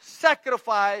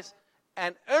sacrifice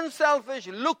and unselfish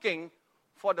looking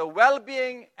for the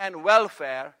well-being and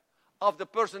welfare of the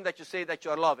person that you say that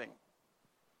you're loving.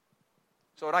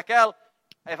 So Raquel,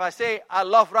 if I say I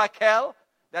love Raquel,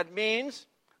 that means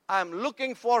I'm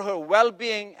looking for her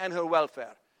well-being and her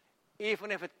welfare,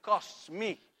 even if it costs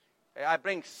me. I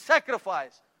bring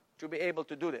sacrifice to be able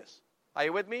to do this. Are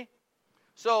you with me?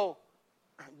 So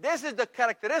this is the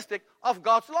characteristic of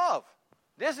God's love.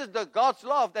 This is the God's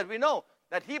love that we know,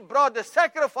 that He brought the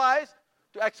sacrifice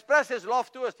to express His love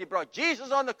to us. He brought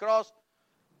Jesus on the cross,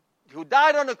 who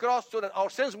died on the cross so that our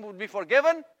sins would be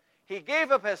forgiven. He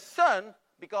gave up His Son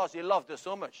because He loved us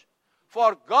so much.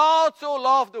 For God so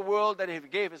loved the world that He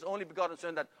gave His only begotten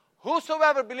Son, that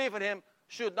whosoever believe in Him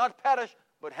should not perish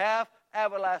but have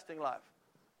everlasting life.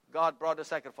 God brought the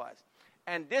sacrifice.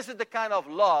 And this is the kind of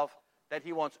love that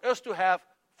He wants us to have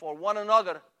for one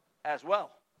another as well.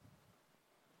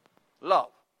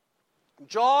 Love.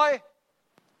 Joy.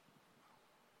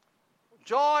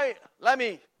 Joy,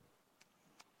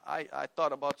 I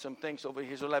thought about some things over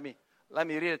here, so let me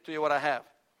read it to you what I have.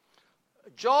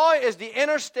 Joy is the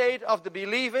inner state of the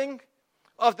believer,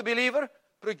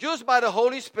 produced by the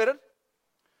Holy Spirit,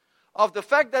 of the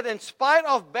fact that in spite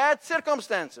of bad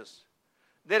circumstances,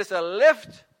 there is a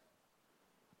lift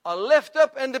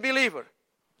up in the believer,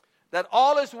 that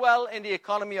all is well in the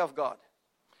economy of God.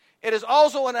 It is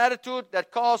also an attitude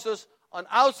that causes an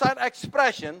outside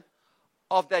expression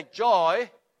of that joy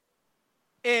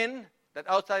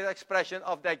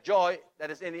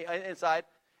that is in the inside.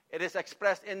 It is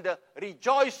expressed in the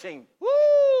rejoicing.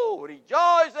 Woo!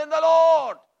 Rejoice in the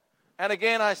Lord. And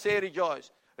again I say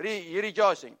rejoice.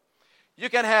 Rejoicing. You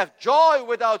can have joy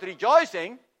without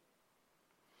rejoicing,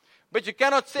 but you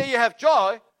cannot say you have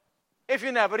joy if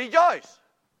you never rejoice.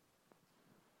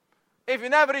 If you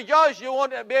never rejoice, you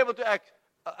won't be able to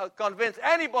convince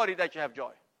anybody that you have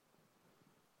joy.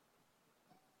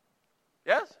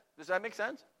 Yes? Does that make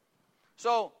sense?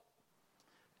 So,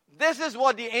 this is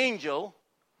what the angel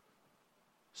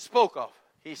spoke of.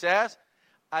 He says,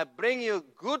 I bring you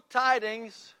good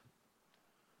tidings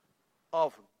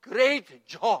of great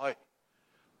joy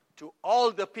to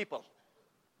all the people.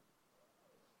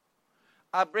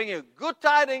 I bring you good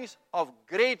tidings of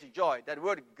great joy. That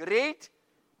word great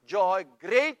joy,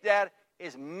 great there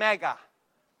is mega.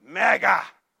 Mega.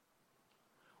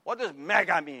 What does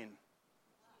mega mean?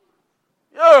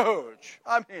 Huge.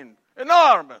 I mean,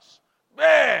 enormous.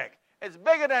 Big. It's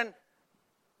bigger than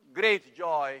great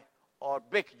joy or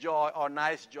big joy or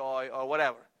nice joy or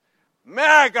whatever.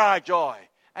 Mega joy.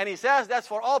 And he says that's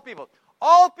for all people.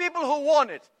 All people who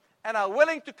want it and are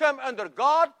willing to come under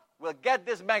God will get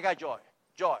this mega joy.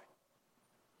 Joy.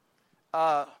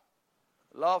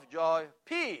 Love, joy,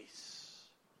 peace.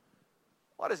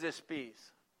 What is this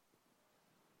peace?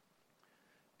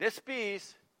 This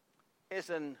peace is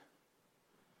an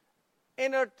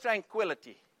inner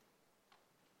tranquility,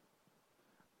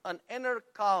 an inner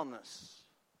calmness,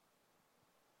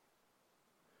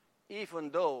 even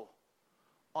though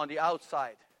on the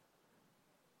outside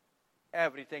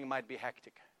everything might be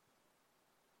hectic.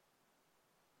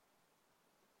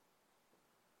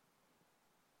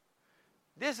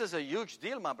 This is a huge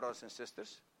deal, my brothers and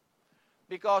sisters,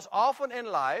 because often in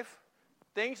life,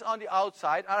 things on the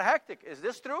outside are hectic. Is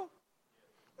this true?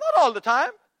 Not all the time,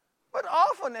 but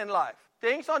often in life,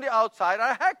 things on the outside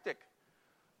are hectic.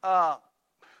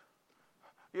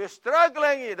 You're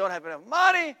struggling, you don't have enough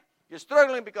money, you're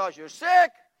struggling because you're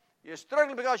sick, You're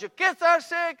struggling because your kids are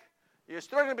sick. You're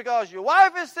struggling because your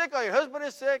wife is sick or your husband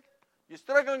is sick. You're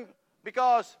struggling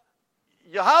because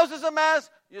your house is a mess.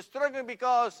 You're struggling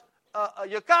because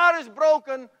your car is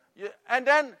broken. And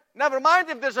then, never mind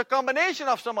if there's a combination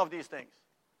of some of these things.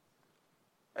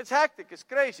 It's hectic. It's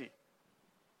crazy.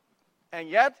 And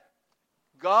yet,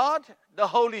 God, the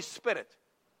Holy Spirit,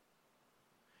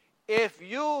 if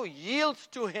you yield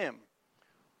to Him,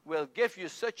 will give you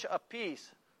such a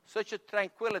peace, such a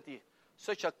tranquility,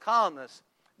 such a calmness,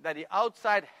 that the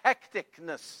outside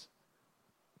hecticness,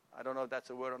 I don't know if that's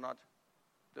a word or not,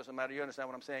 doesn't matter, you understand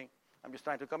what I'm saying? I'm just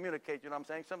trying to communicate, you know what I'm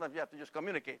saying? Sometimes you have to just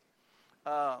communicate.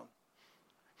 So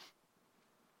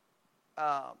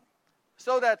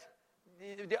that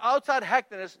the outside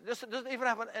hecticness doesn't even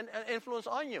have an influence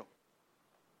on you.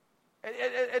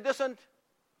 It doesn't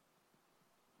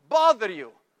bother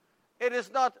you. It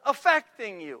is not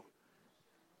affecting you.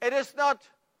 It is not,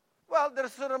 well, there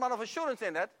is a certain amount of assurance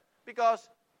in that, because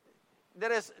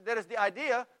there is the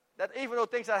idea that even though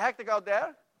things are hectic out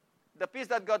there, the peace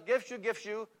that God gives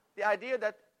you the idea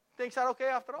that things are okay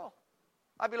after all.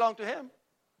 I belong to Him.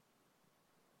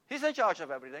 He's in charge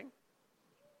of everything.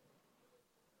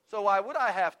 So why would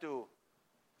I have to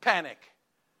panic?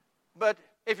 But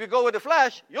if you go with the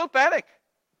flesh, you'll panic.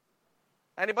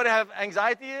 Anybody have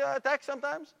anxiety attacks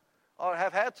sometimes? Or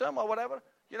have had some or whatever?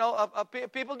 You know,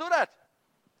 people do that.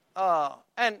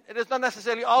 And it is not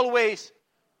necessarily always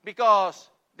because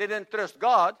they didn't trust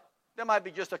God. There might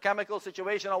be just a chemical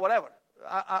situation or whatever.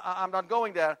 I'm not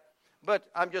going there. But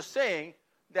I'm just saying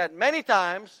that many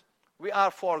times we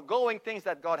are foregoing things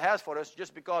that God has for us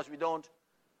just because we don't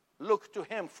look to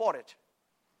Him for it.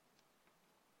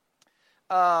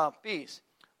 Peace.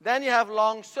 Then you have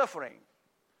long suffering.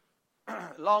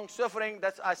 Long suffering,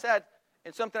 that's, I said,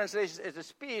 in some translations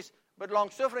it's peace, but long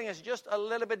suffering is just a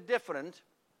little bit different.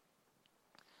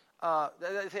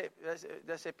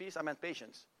 They say peace, I meant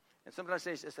patience. In some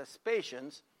translations it says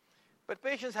patience, but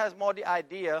patience has more the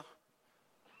idea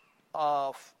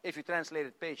of, if you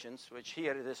translated patience, which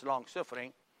here it is long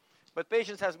suffering, but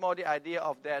patience has more the idea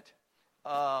of that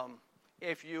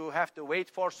if you have to wait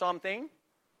for something,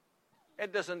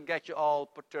 it doesn't get you all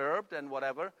perturbed and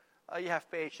whatever. You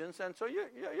have patience, and so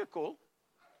you're cool.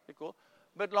 You're cool.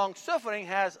 But long suffering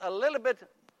has a little bit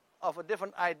of a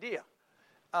different idea.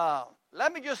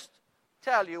 Let me just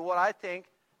tell you what I think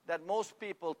that most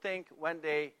people think when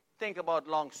they think about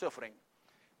long suffering.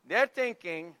 They're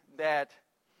thinking that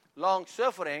long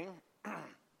suffering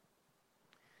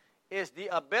is the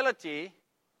ability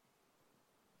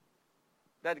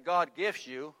that God gives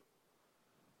you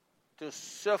to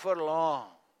suffer long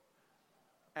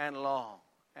and long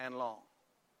and long.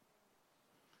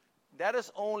 That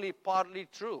is only partly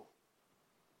true.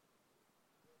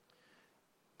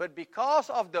 But because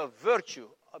of the virtue,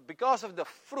 because of the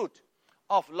fruit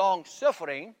of long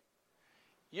suffering,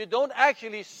 you don't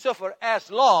actually suffer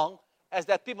as long as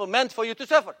that people meant for you to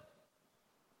suffer.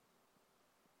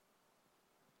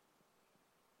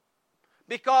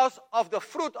 Because of the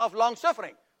fruit of long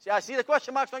suffering. See, I see the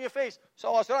question marks on your face, so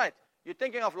I was right. You're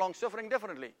thinking of long suffering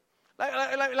differently.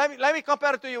 Let me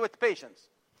compare it to you with patience.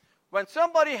 When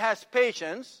somebody has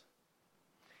patience,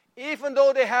 even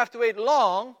though they have to wait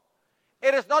long,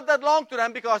 it is not that long to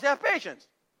them because they have patience.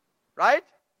 Right?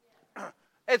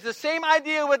 It's the same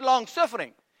idea with long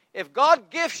suffering. If God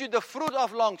gives you the fruit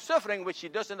of long suffering, which He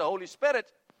does in the Holy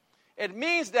Spirit, it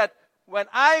means that when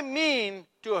I mean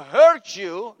to hurt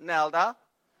you, Nelda,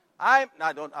 I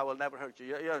will never hurt you.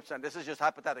 You understand? This is just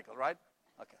hypothetical, right?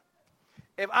 Okay.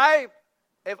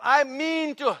 If I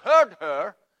mean to hurt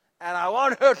her, and I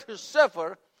want her to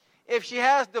suffer, if she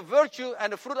has the virtue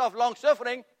and the fruit of long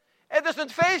suffering, it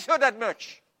doesn't faze her that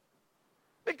much.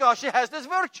 Because she has this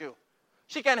virtue.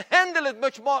 She can handle it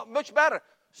much better.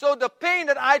 So the pain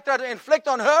that I try to inflict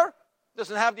on her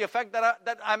doesn't have the effect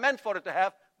that I meant for it to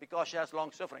have because she has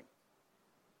long suffering.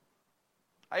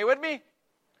 Are you with me? Yes.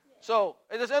 So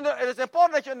it is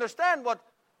important that you understand what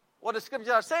the scriptures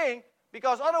are saying,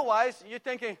 because otherwise you're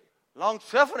thinking, long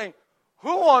suffering,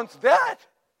 who wants that?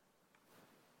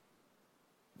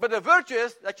 But the virtue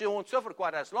is that you won't suffer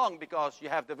quite as long because you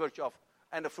have the virtue of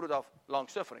and the fruit of long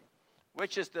suffering.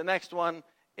 Which is the next one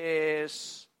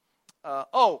is,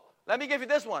 let me give you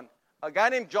this one. A guy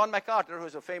named John MacArthur, who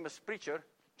is a famous preacher,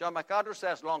 John MacArthur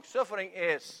says long suffering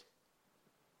is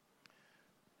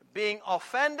being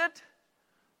offended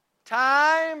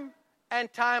time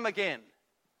and time again,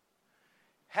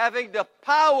 having the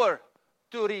power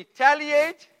to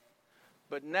retaliate,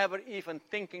 but never even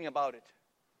thinking about it.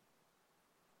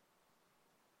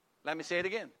 Let me say it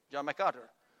again, John MacArthur.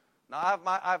 Now,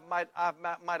 I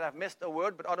might have missed a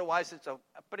word, but otherwise it's a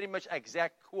pretty much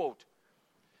exact quote.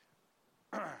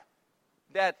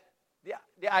 That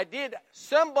the idea that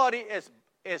somebody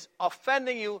is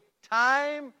offending you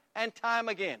time and time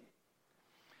again.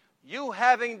 You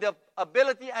having the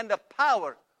ability and the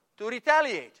power to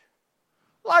retaliate.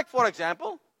 Like, for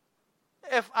example,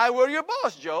 if I were your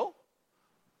boss, Joe,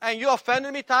 and you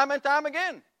offended me time and time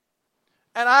again,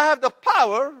 and I have the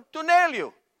power to nail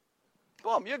you.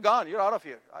 Boom, you're gone. You're out of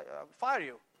here. I'll fire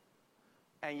you.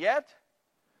 And yet,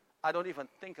 I don't even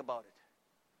think about it.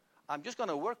 I'm just going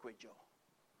to work with Joe.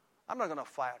 I'm not going to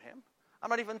fire him. I'm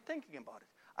not even thinking about it.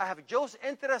 I have Joe's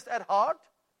interest at heart,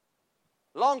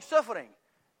 long-suffering,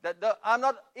 that I'm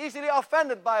not easily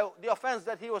offended by the offense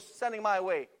that he was sending my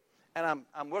way. And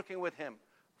I'm working with him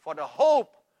for the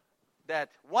hope that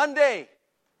one day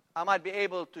I might be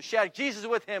able to share Jesus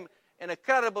with him in a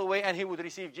credible way and he would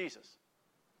receive Jesus.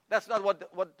 That's not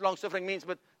what long-suffering means,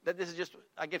 but that this is just,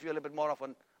 I give you a little bit more of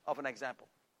an example,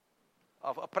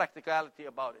 of a practicality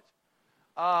about it.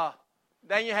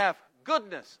 Then you have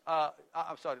goodness,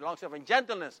 long-suffering,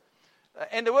 gentleness.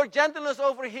 And the word gentleness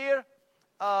over here,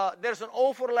 there's an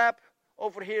overlap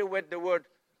over here with the word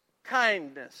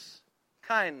kindness,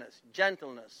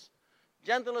 gentleness.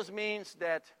 Gentleness means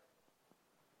that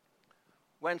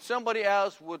when somebody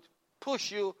else would push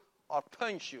you or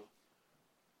punch you,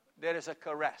 there is a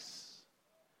caress.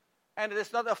 And it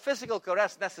is not a physical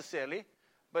caress necessarily,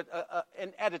 but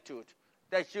an attitude.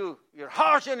 That you're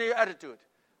harsh in your attitude.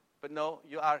 But no,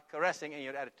 you are caressing in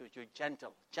your attitude. You're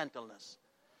gentleness.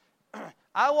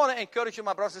 I want to encourage you,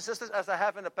 my brothers and sisters, as I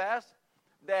have in the past,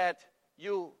 that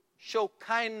you show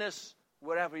kindness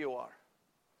wherever you are.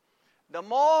 The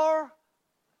more,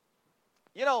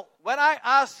 when I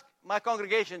ask my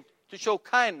congregation to show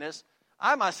kindness,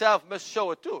 I myself must show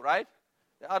it too, right?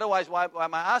 Otherwise, why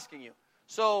am I asking you?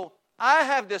 So I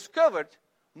have discovered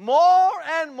more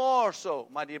and more so,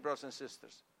 my dear brothers and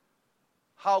sisters,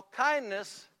 how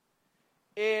kindness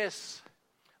is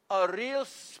a real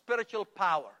spiritual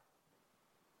power.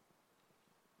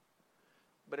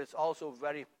 But it's also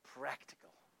very practical.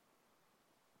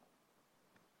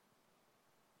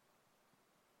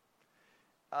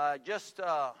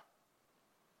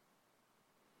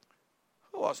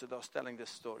 Who was it that was telling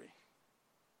this story?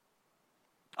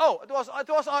 Oh, it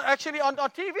was actually on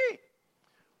TV,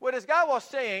 where this guy was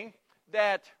saying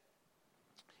that,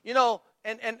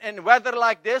 in weather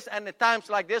like this and in times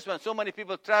like this when so many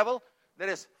people travel, there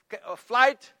is a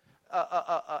flight,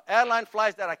 airline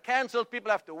flights that are canceled.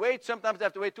 People have to wait. Sometimes they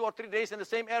have to wait 2 or 3 days in the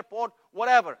same airport,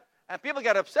 whatever. And people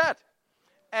get upset.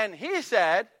 And he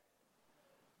said,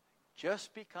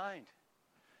 just be kind.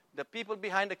 The people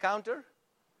behind the counter,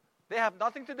 they have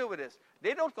nothing to do with this.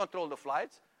 They don't control the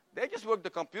flights. They just work the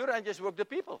computer and just work the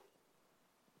people.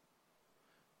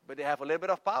 But they have a little bit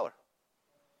of power.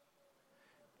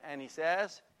 And he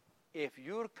says, if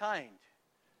you're kind,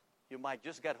 you might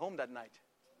just get home that night.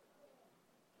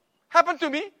 Happened to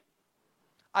me.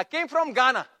 I came from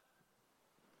Ghana.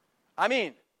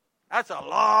 That's a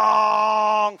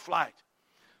long flight.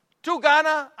 To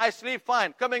Ghana, I sleep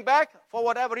fine. Coming back, for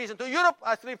whatever reason. To Europe,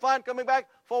 I sleep fine. Coming back,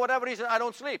 for whatever reason, I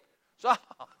don't sleep. So,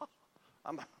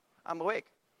 I'm awake.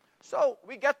 So,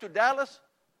 we get to Dallas.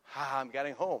 I'm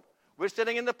getting home. We're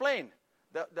sitting in the plane.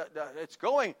 It's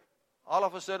going. All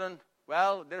of a sudden,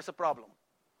 well, there's a problem.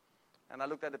 And I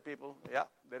looked at the people. Yeah,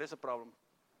 there is a problem.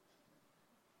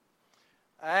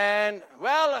 And,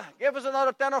 well, give us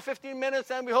another 10 or 15 minutes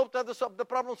and we hope to have the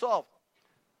problem solved.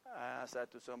 I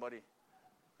said to somebody,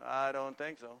 I don't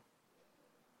think so.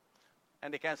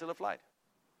 And they canceled the flight.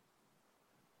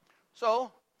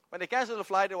 So, when they canceled the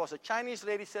flight, there was a Chinese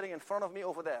lady sitting in front of me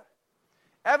over there.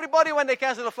 Everybody, when they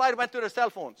canceled the flight, went to their cell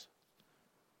phones.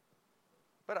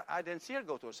 But I didn't see her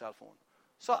go to her cell phone.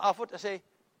 So I offered to say,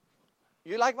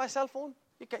 you like my cell phone?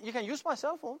 You can use my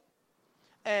cell phone.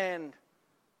 And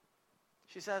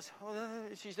she says,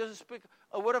 she doesn't speak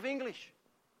a word of English.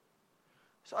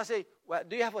 So I say, well,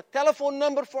 do you have a telephone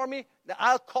number for me that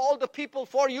I'll call the people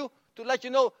for you to let you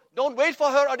know? Don't wait for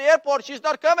her at the airport. She's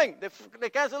not coming. They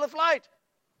canceled the flight.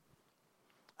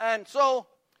 And so,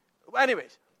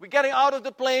 anyways, we're getting out of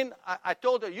the plane. I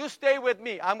told her, you stay with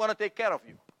me. I'm going to take care of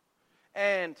you.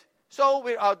 And so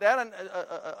we're out there, and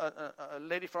a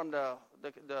lady from the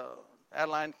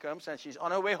airline comes, and she's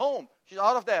on her way home. She's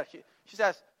out of there. She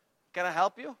says, can I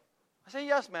help you? I say,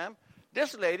 yes, ma'am.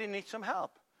 This lady needs some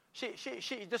help. She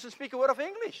doesn't speak a word of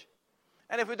English.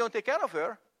 And if we don't take care of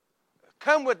her,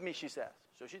 come with me, she says.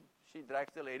 So she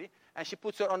drags the lady, and she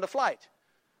puts her on the flight.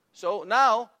 So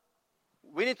now,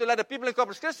 we need to let the people in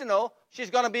Corpus Christi know she's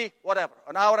going to be, whatever,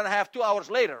 an hour and a half, 2 hours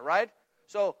later, right?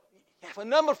 So You have a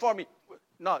number for me.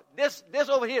 No, this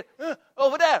over here,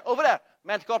 over there,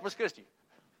 meant Corpus Christi.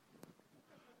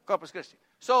 Corpus Christi.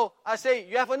 So I say,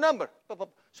 you have a number.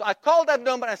 So I call that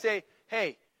number and say,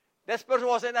 hey, this person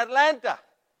was in Atlanta.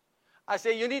 I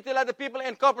say, you need to let the people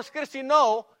in Corpus Christi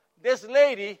know this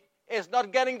lady is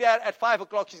not getting there at 5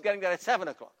 o'clock. She's getting there at 7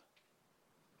 o'clock.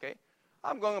 Okay?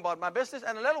 I'm going about my business,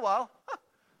 and in a little while,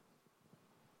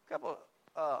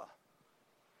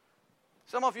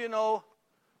 some of you know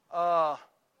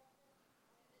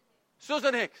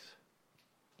Susan Hicks.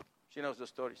 She knows the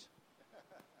stories.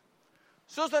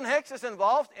 Susan Hicks is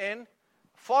involved in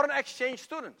foreign exchange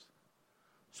students.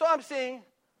 So I'm seeing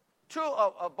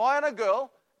a boy and a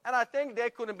girl, and I think they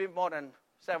couldn't be more than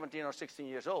 17 or 16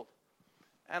 years old.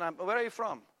 And where are you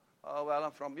from? Well,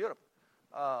 I'm from Europe.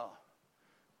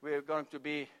 We're going to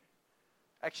be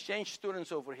exchange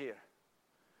students over here.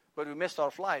 But we missed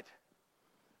our flight.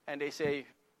 And they say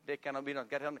they cannot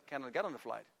get on the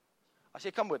flight. I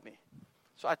say, come with me.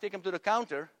 So I take them to the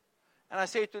counter, and I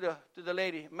say to the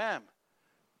lady, ma'am,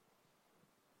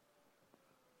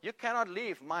 you cannot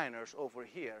leave minors over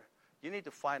here. You need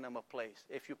to find them a place,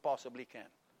 if you possibly can.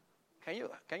 Can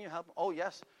you help? Oh,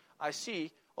 yes. I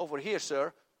see over here,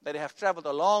 sir, that they have traveled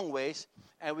a long ways,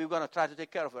 and we're going to try to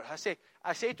take care of her.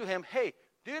 I say to him, hey,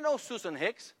 do you know Susan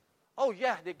Hicks? Oh,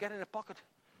 yeah, they get in the pocket.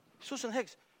 Susan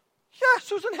Hicks. Yeah,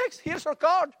 Susan Hicks. Here's her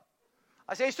card.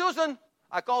 I say, Susan.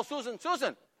 I call Susan.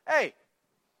 Susan, hey,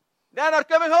 they're not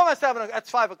coming home at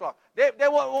 5 o'clock. They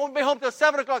won't be home till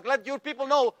 7 o'clock. Let your people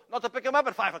know not to pick them up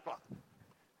at 5 o'clock.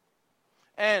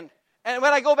 And when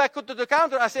I go back to the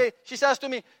counter, she says to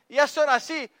me, yes, sir, I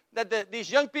see that these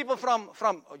young people from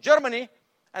Germany,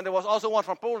 and there was also one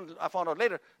from Poland, I found out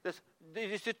later,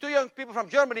 these two young people from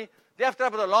Germany, they have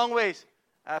traveled a long ways.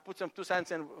 I put some 2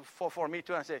 cents in for me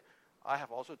too, and I say, I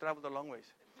have also traveled a long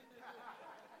ways.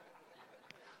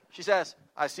 She says,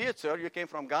 I see it, sir. You came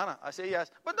from Ghana. I say, yes.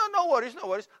 But no worries.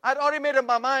 I'd already made up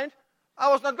my mind.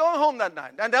 I was not going home that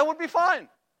night. And that would be fine.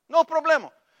 No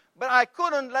problemo. But I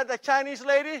couldn't let the Chinese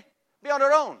lady be on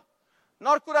her own.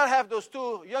 Nor could I have those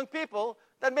two young people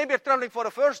that maybe are traveling for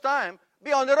the first time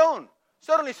be on their own.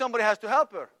 Certainly somebody has to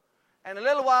help her. And in a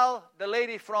little while, the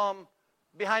lady from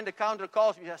behind the counter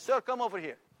calls me. She says, sir, come over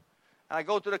here. And I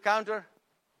go to the counter.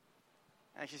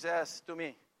 And she says to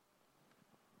me,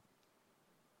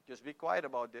 just be quiet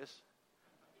about this.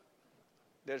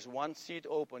 There's one seat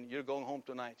open. You're going home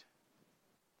tonight.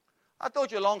 I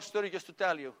told you a long story just to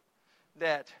tell you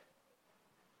that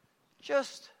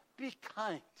just be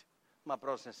kind, my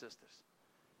brothers and sisters.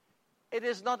 It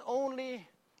is not only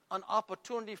an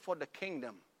opportunity for the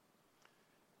kingdom,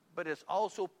 but it's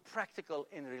also practical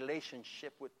in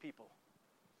relationship with people.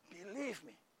 Believe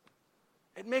me.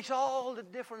 It makes all the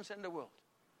difference in the world.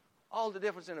 All the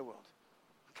difference in the world.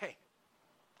 Okay.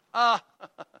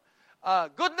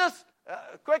 Goodness,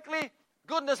 quickly,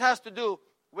 goodness has to do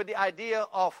with the idea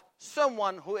of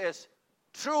someone who is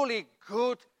truly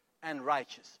good and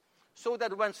righteous. So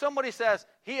that when somebody says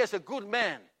he is a good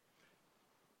man,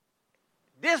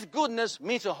 this goodness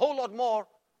means a whole lot more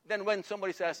than when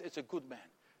somebody says it's a good man.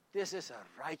 This is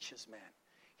a righteous man.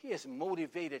 He is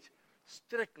motivated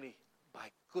strictly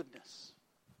by goodness.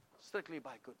 Strictly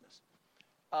by goodness.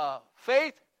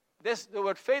 Faith, the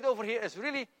word faith over here is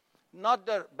really not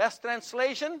the best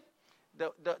translation.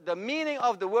 The meaning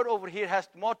of the word over here has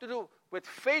more to do with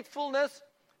faithfulness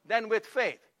than with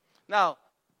faith. Now,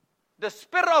 the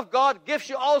Spirit of God gives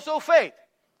you also faith.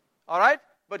 All right?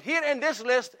 But here in this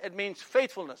list, it means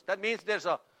faithfulness. That means there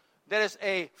is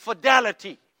a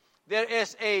fidelity. There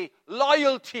is a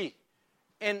loyalty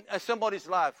in somebody's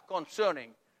life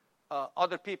concerning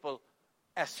other people,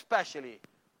 especially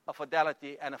a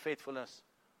fidelity and a faithfulness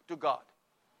to God.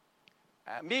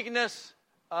 Meekness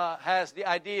has the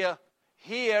idea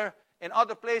here. In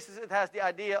other places, it has the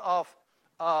idea of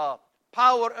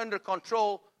power under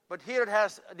control. But here it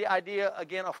has the idea,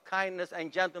 again, of kindness and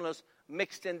gentleness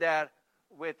mixed in there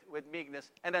with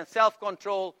meekness. And then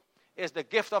self-control is the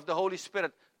gift of the Holy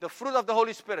Spirit, the fruit of the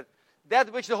Holy Spirit.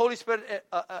 That which the Holy Spirit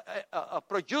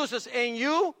produces in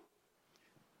you,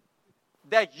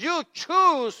 that you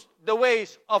choose the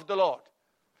ways of the Lord.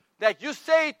 That you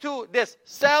say to this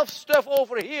self stuff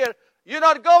over here, you're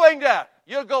not going there,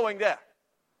 you're going there.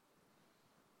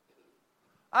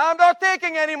 I'm not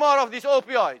taking any more of these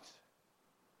opioids.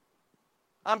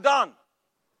 I'm done.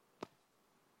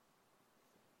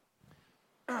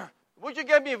 Would you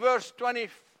give me verse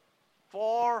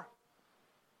 24?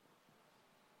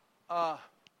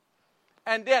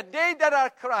 And that they that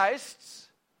are Christ's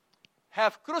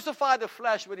have crucified the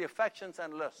flesh with the affections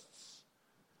and lusts.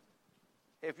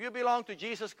 if you belong to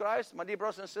Jesus Christ, my dear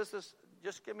brothers and sisters,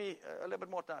 just give me a little bit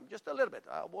more time. Just a little bit.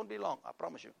 I won't be long, I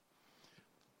promise you.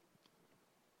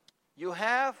 You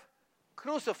have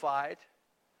crucified.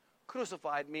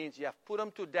 Crucified means you have put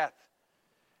them to death.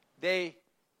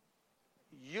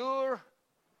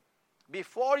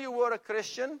 Before you were a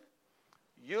Christian,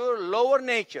 your lower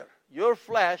nature, your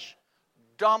flesh,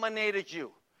 dominated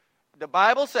you. The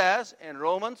Bible says in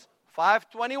Romans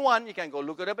 5:21, you can go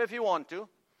look it up if you want to,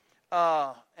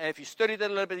 and if you study it a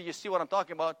little bit, you see what I'm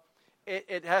talking about.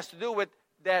 It has to do with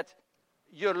that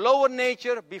your lower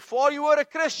nature, before you were a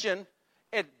Christian,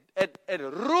 it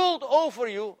ruled over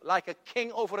you like a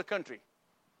king over a country.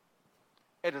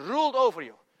 It ruled over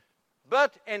you.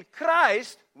 But in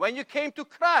Christ, when you came to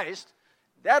Christ,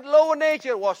 that lower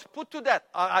nature was put to death.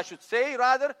 I should say,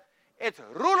 rather, its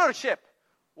rulership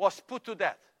was put to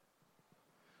death.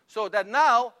 So that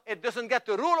now, it doesn't get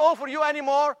to rule over you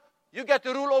anymore. You get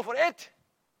to rule over it.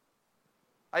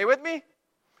 Are you with me?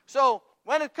 So,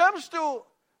 when it comes to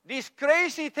these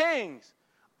crazy things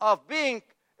of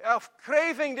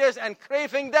craving this and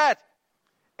craving that,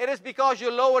 it is because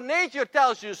your lower nature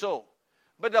tells you so.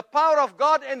 But the power of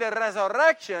God in the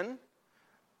resurrection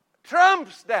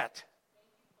trumps that.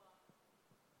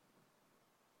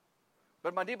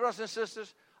 But my dear brothers and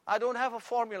sisters, I don't have a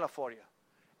formula for you.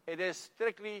 It is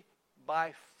strictly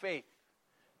by faith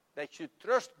that you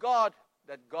trust God,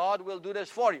 that God will do this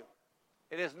for you.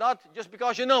 It is not just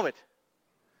because you know it.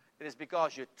 It is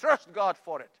because you trust God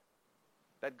for it,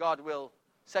 that God will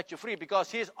set you free, because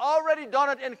He has already done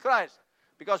it in Christ.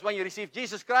 Because when you receive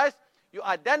Jesus Christ, you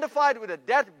identified with the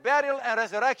death, burial, and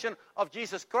resurrection of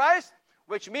Jesus Christ,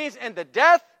 which means in the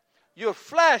death, your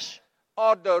flesh,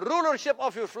 or the rulership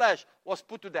of your flesh, was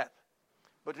put to death.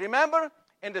 But remember,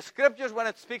 in the scriptures, when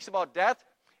it speaks about death,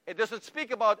 it doesn't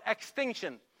speak about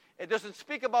extinction. It doesn't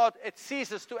speak about it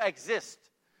ceases to exist.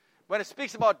 When it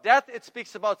speaks about death, it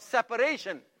speaks about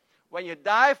separation. When you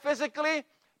die physically,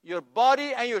 your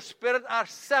body and your spirit are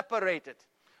separated.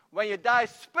 When you die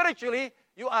spiritually,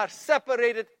 you are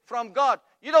separated from God.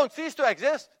 You don't cease to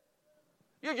exist.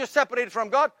 You're just separated from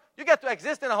God. You get to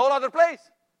exist in a whole other place.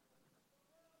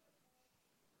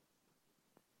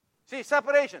 See,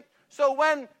 separation. So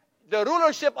when the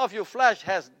rulership of your flesh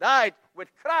has died with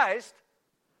Christ,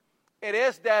 it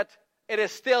is that it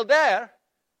is still there,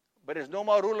 but there's no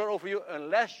more ruler over you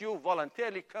unless you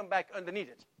voluntarily come back underneath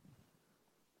it.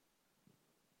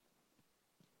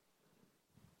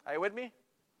 Are you with me?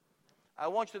 I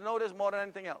want you to know this more than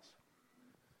anything else.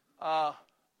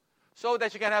 So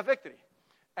that you can have victory.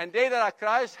 And they that are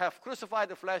Christ have crucified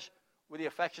the flesh with the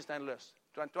affections and lusts.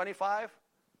 25.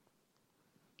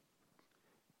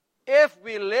 If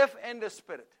we live in the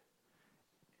Spirit,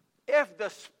 if the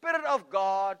Spirit of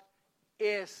God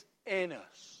is in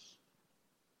us,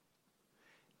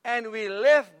 and we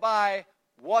live by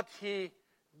what He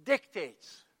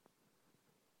dictates,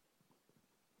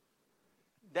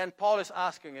 then Paul is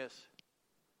asking us,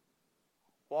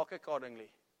 walk accordingly.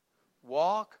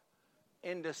 Walk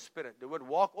in the Spirit. The word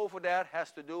walk over there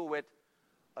has to do with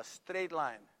a straight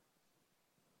line.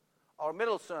 Our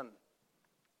middle son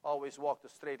always walked a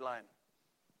straight line.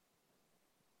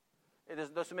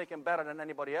 It doesn't make him better than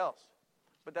anybody else.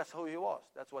 But that's who he was.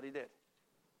 That's what he did.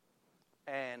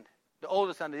 And the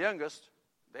oldest and the youngest,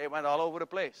 they went all over the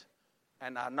place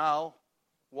and are now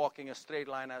walking a straight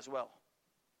line as well.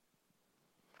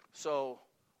 So,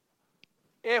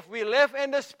 if we live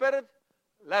in the Spirit,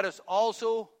 let us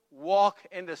also walk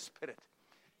in the Spirit.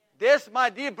 This, my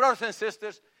dear brothers and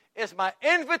sisters, is my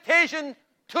invitation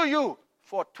to you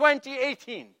for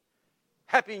 2018.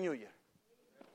 Happy New Year.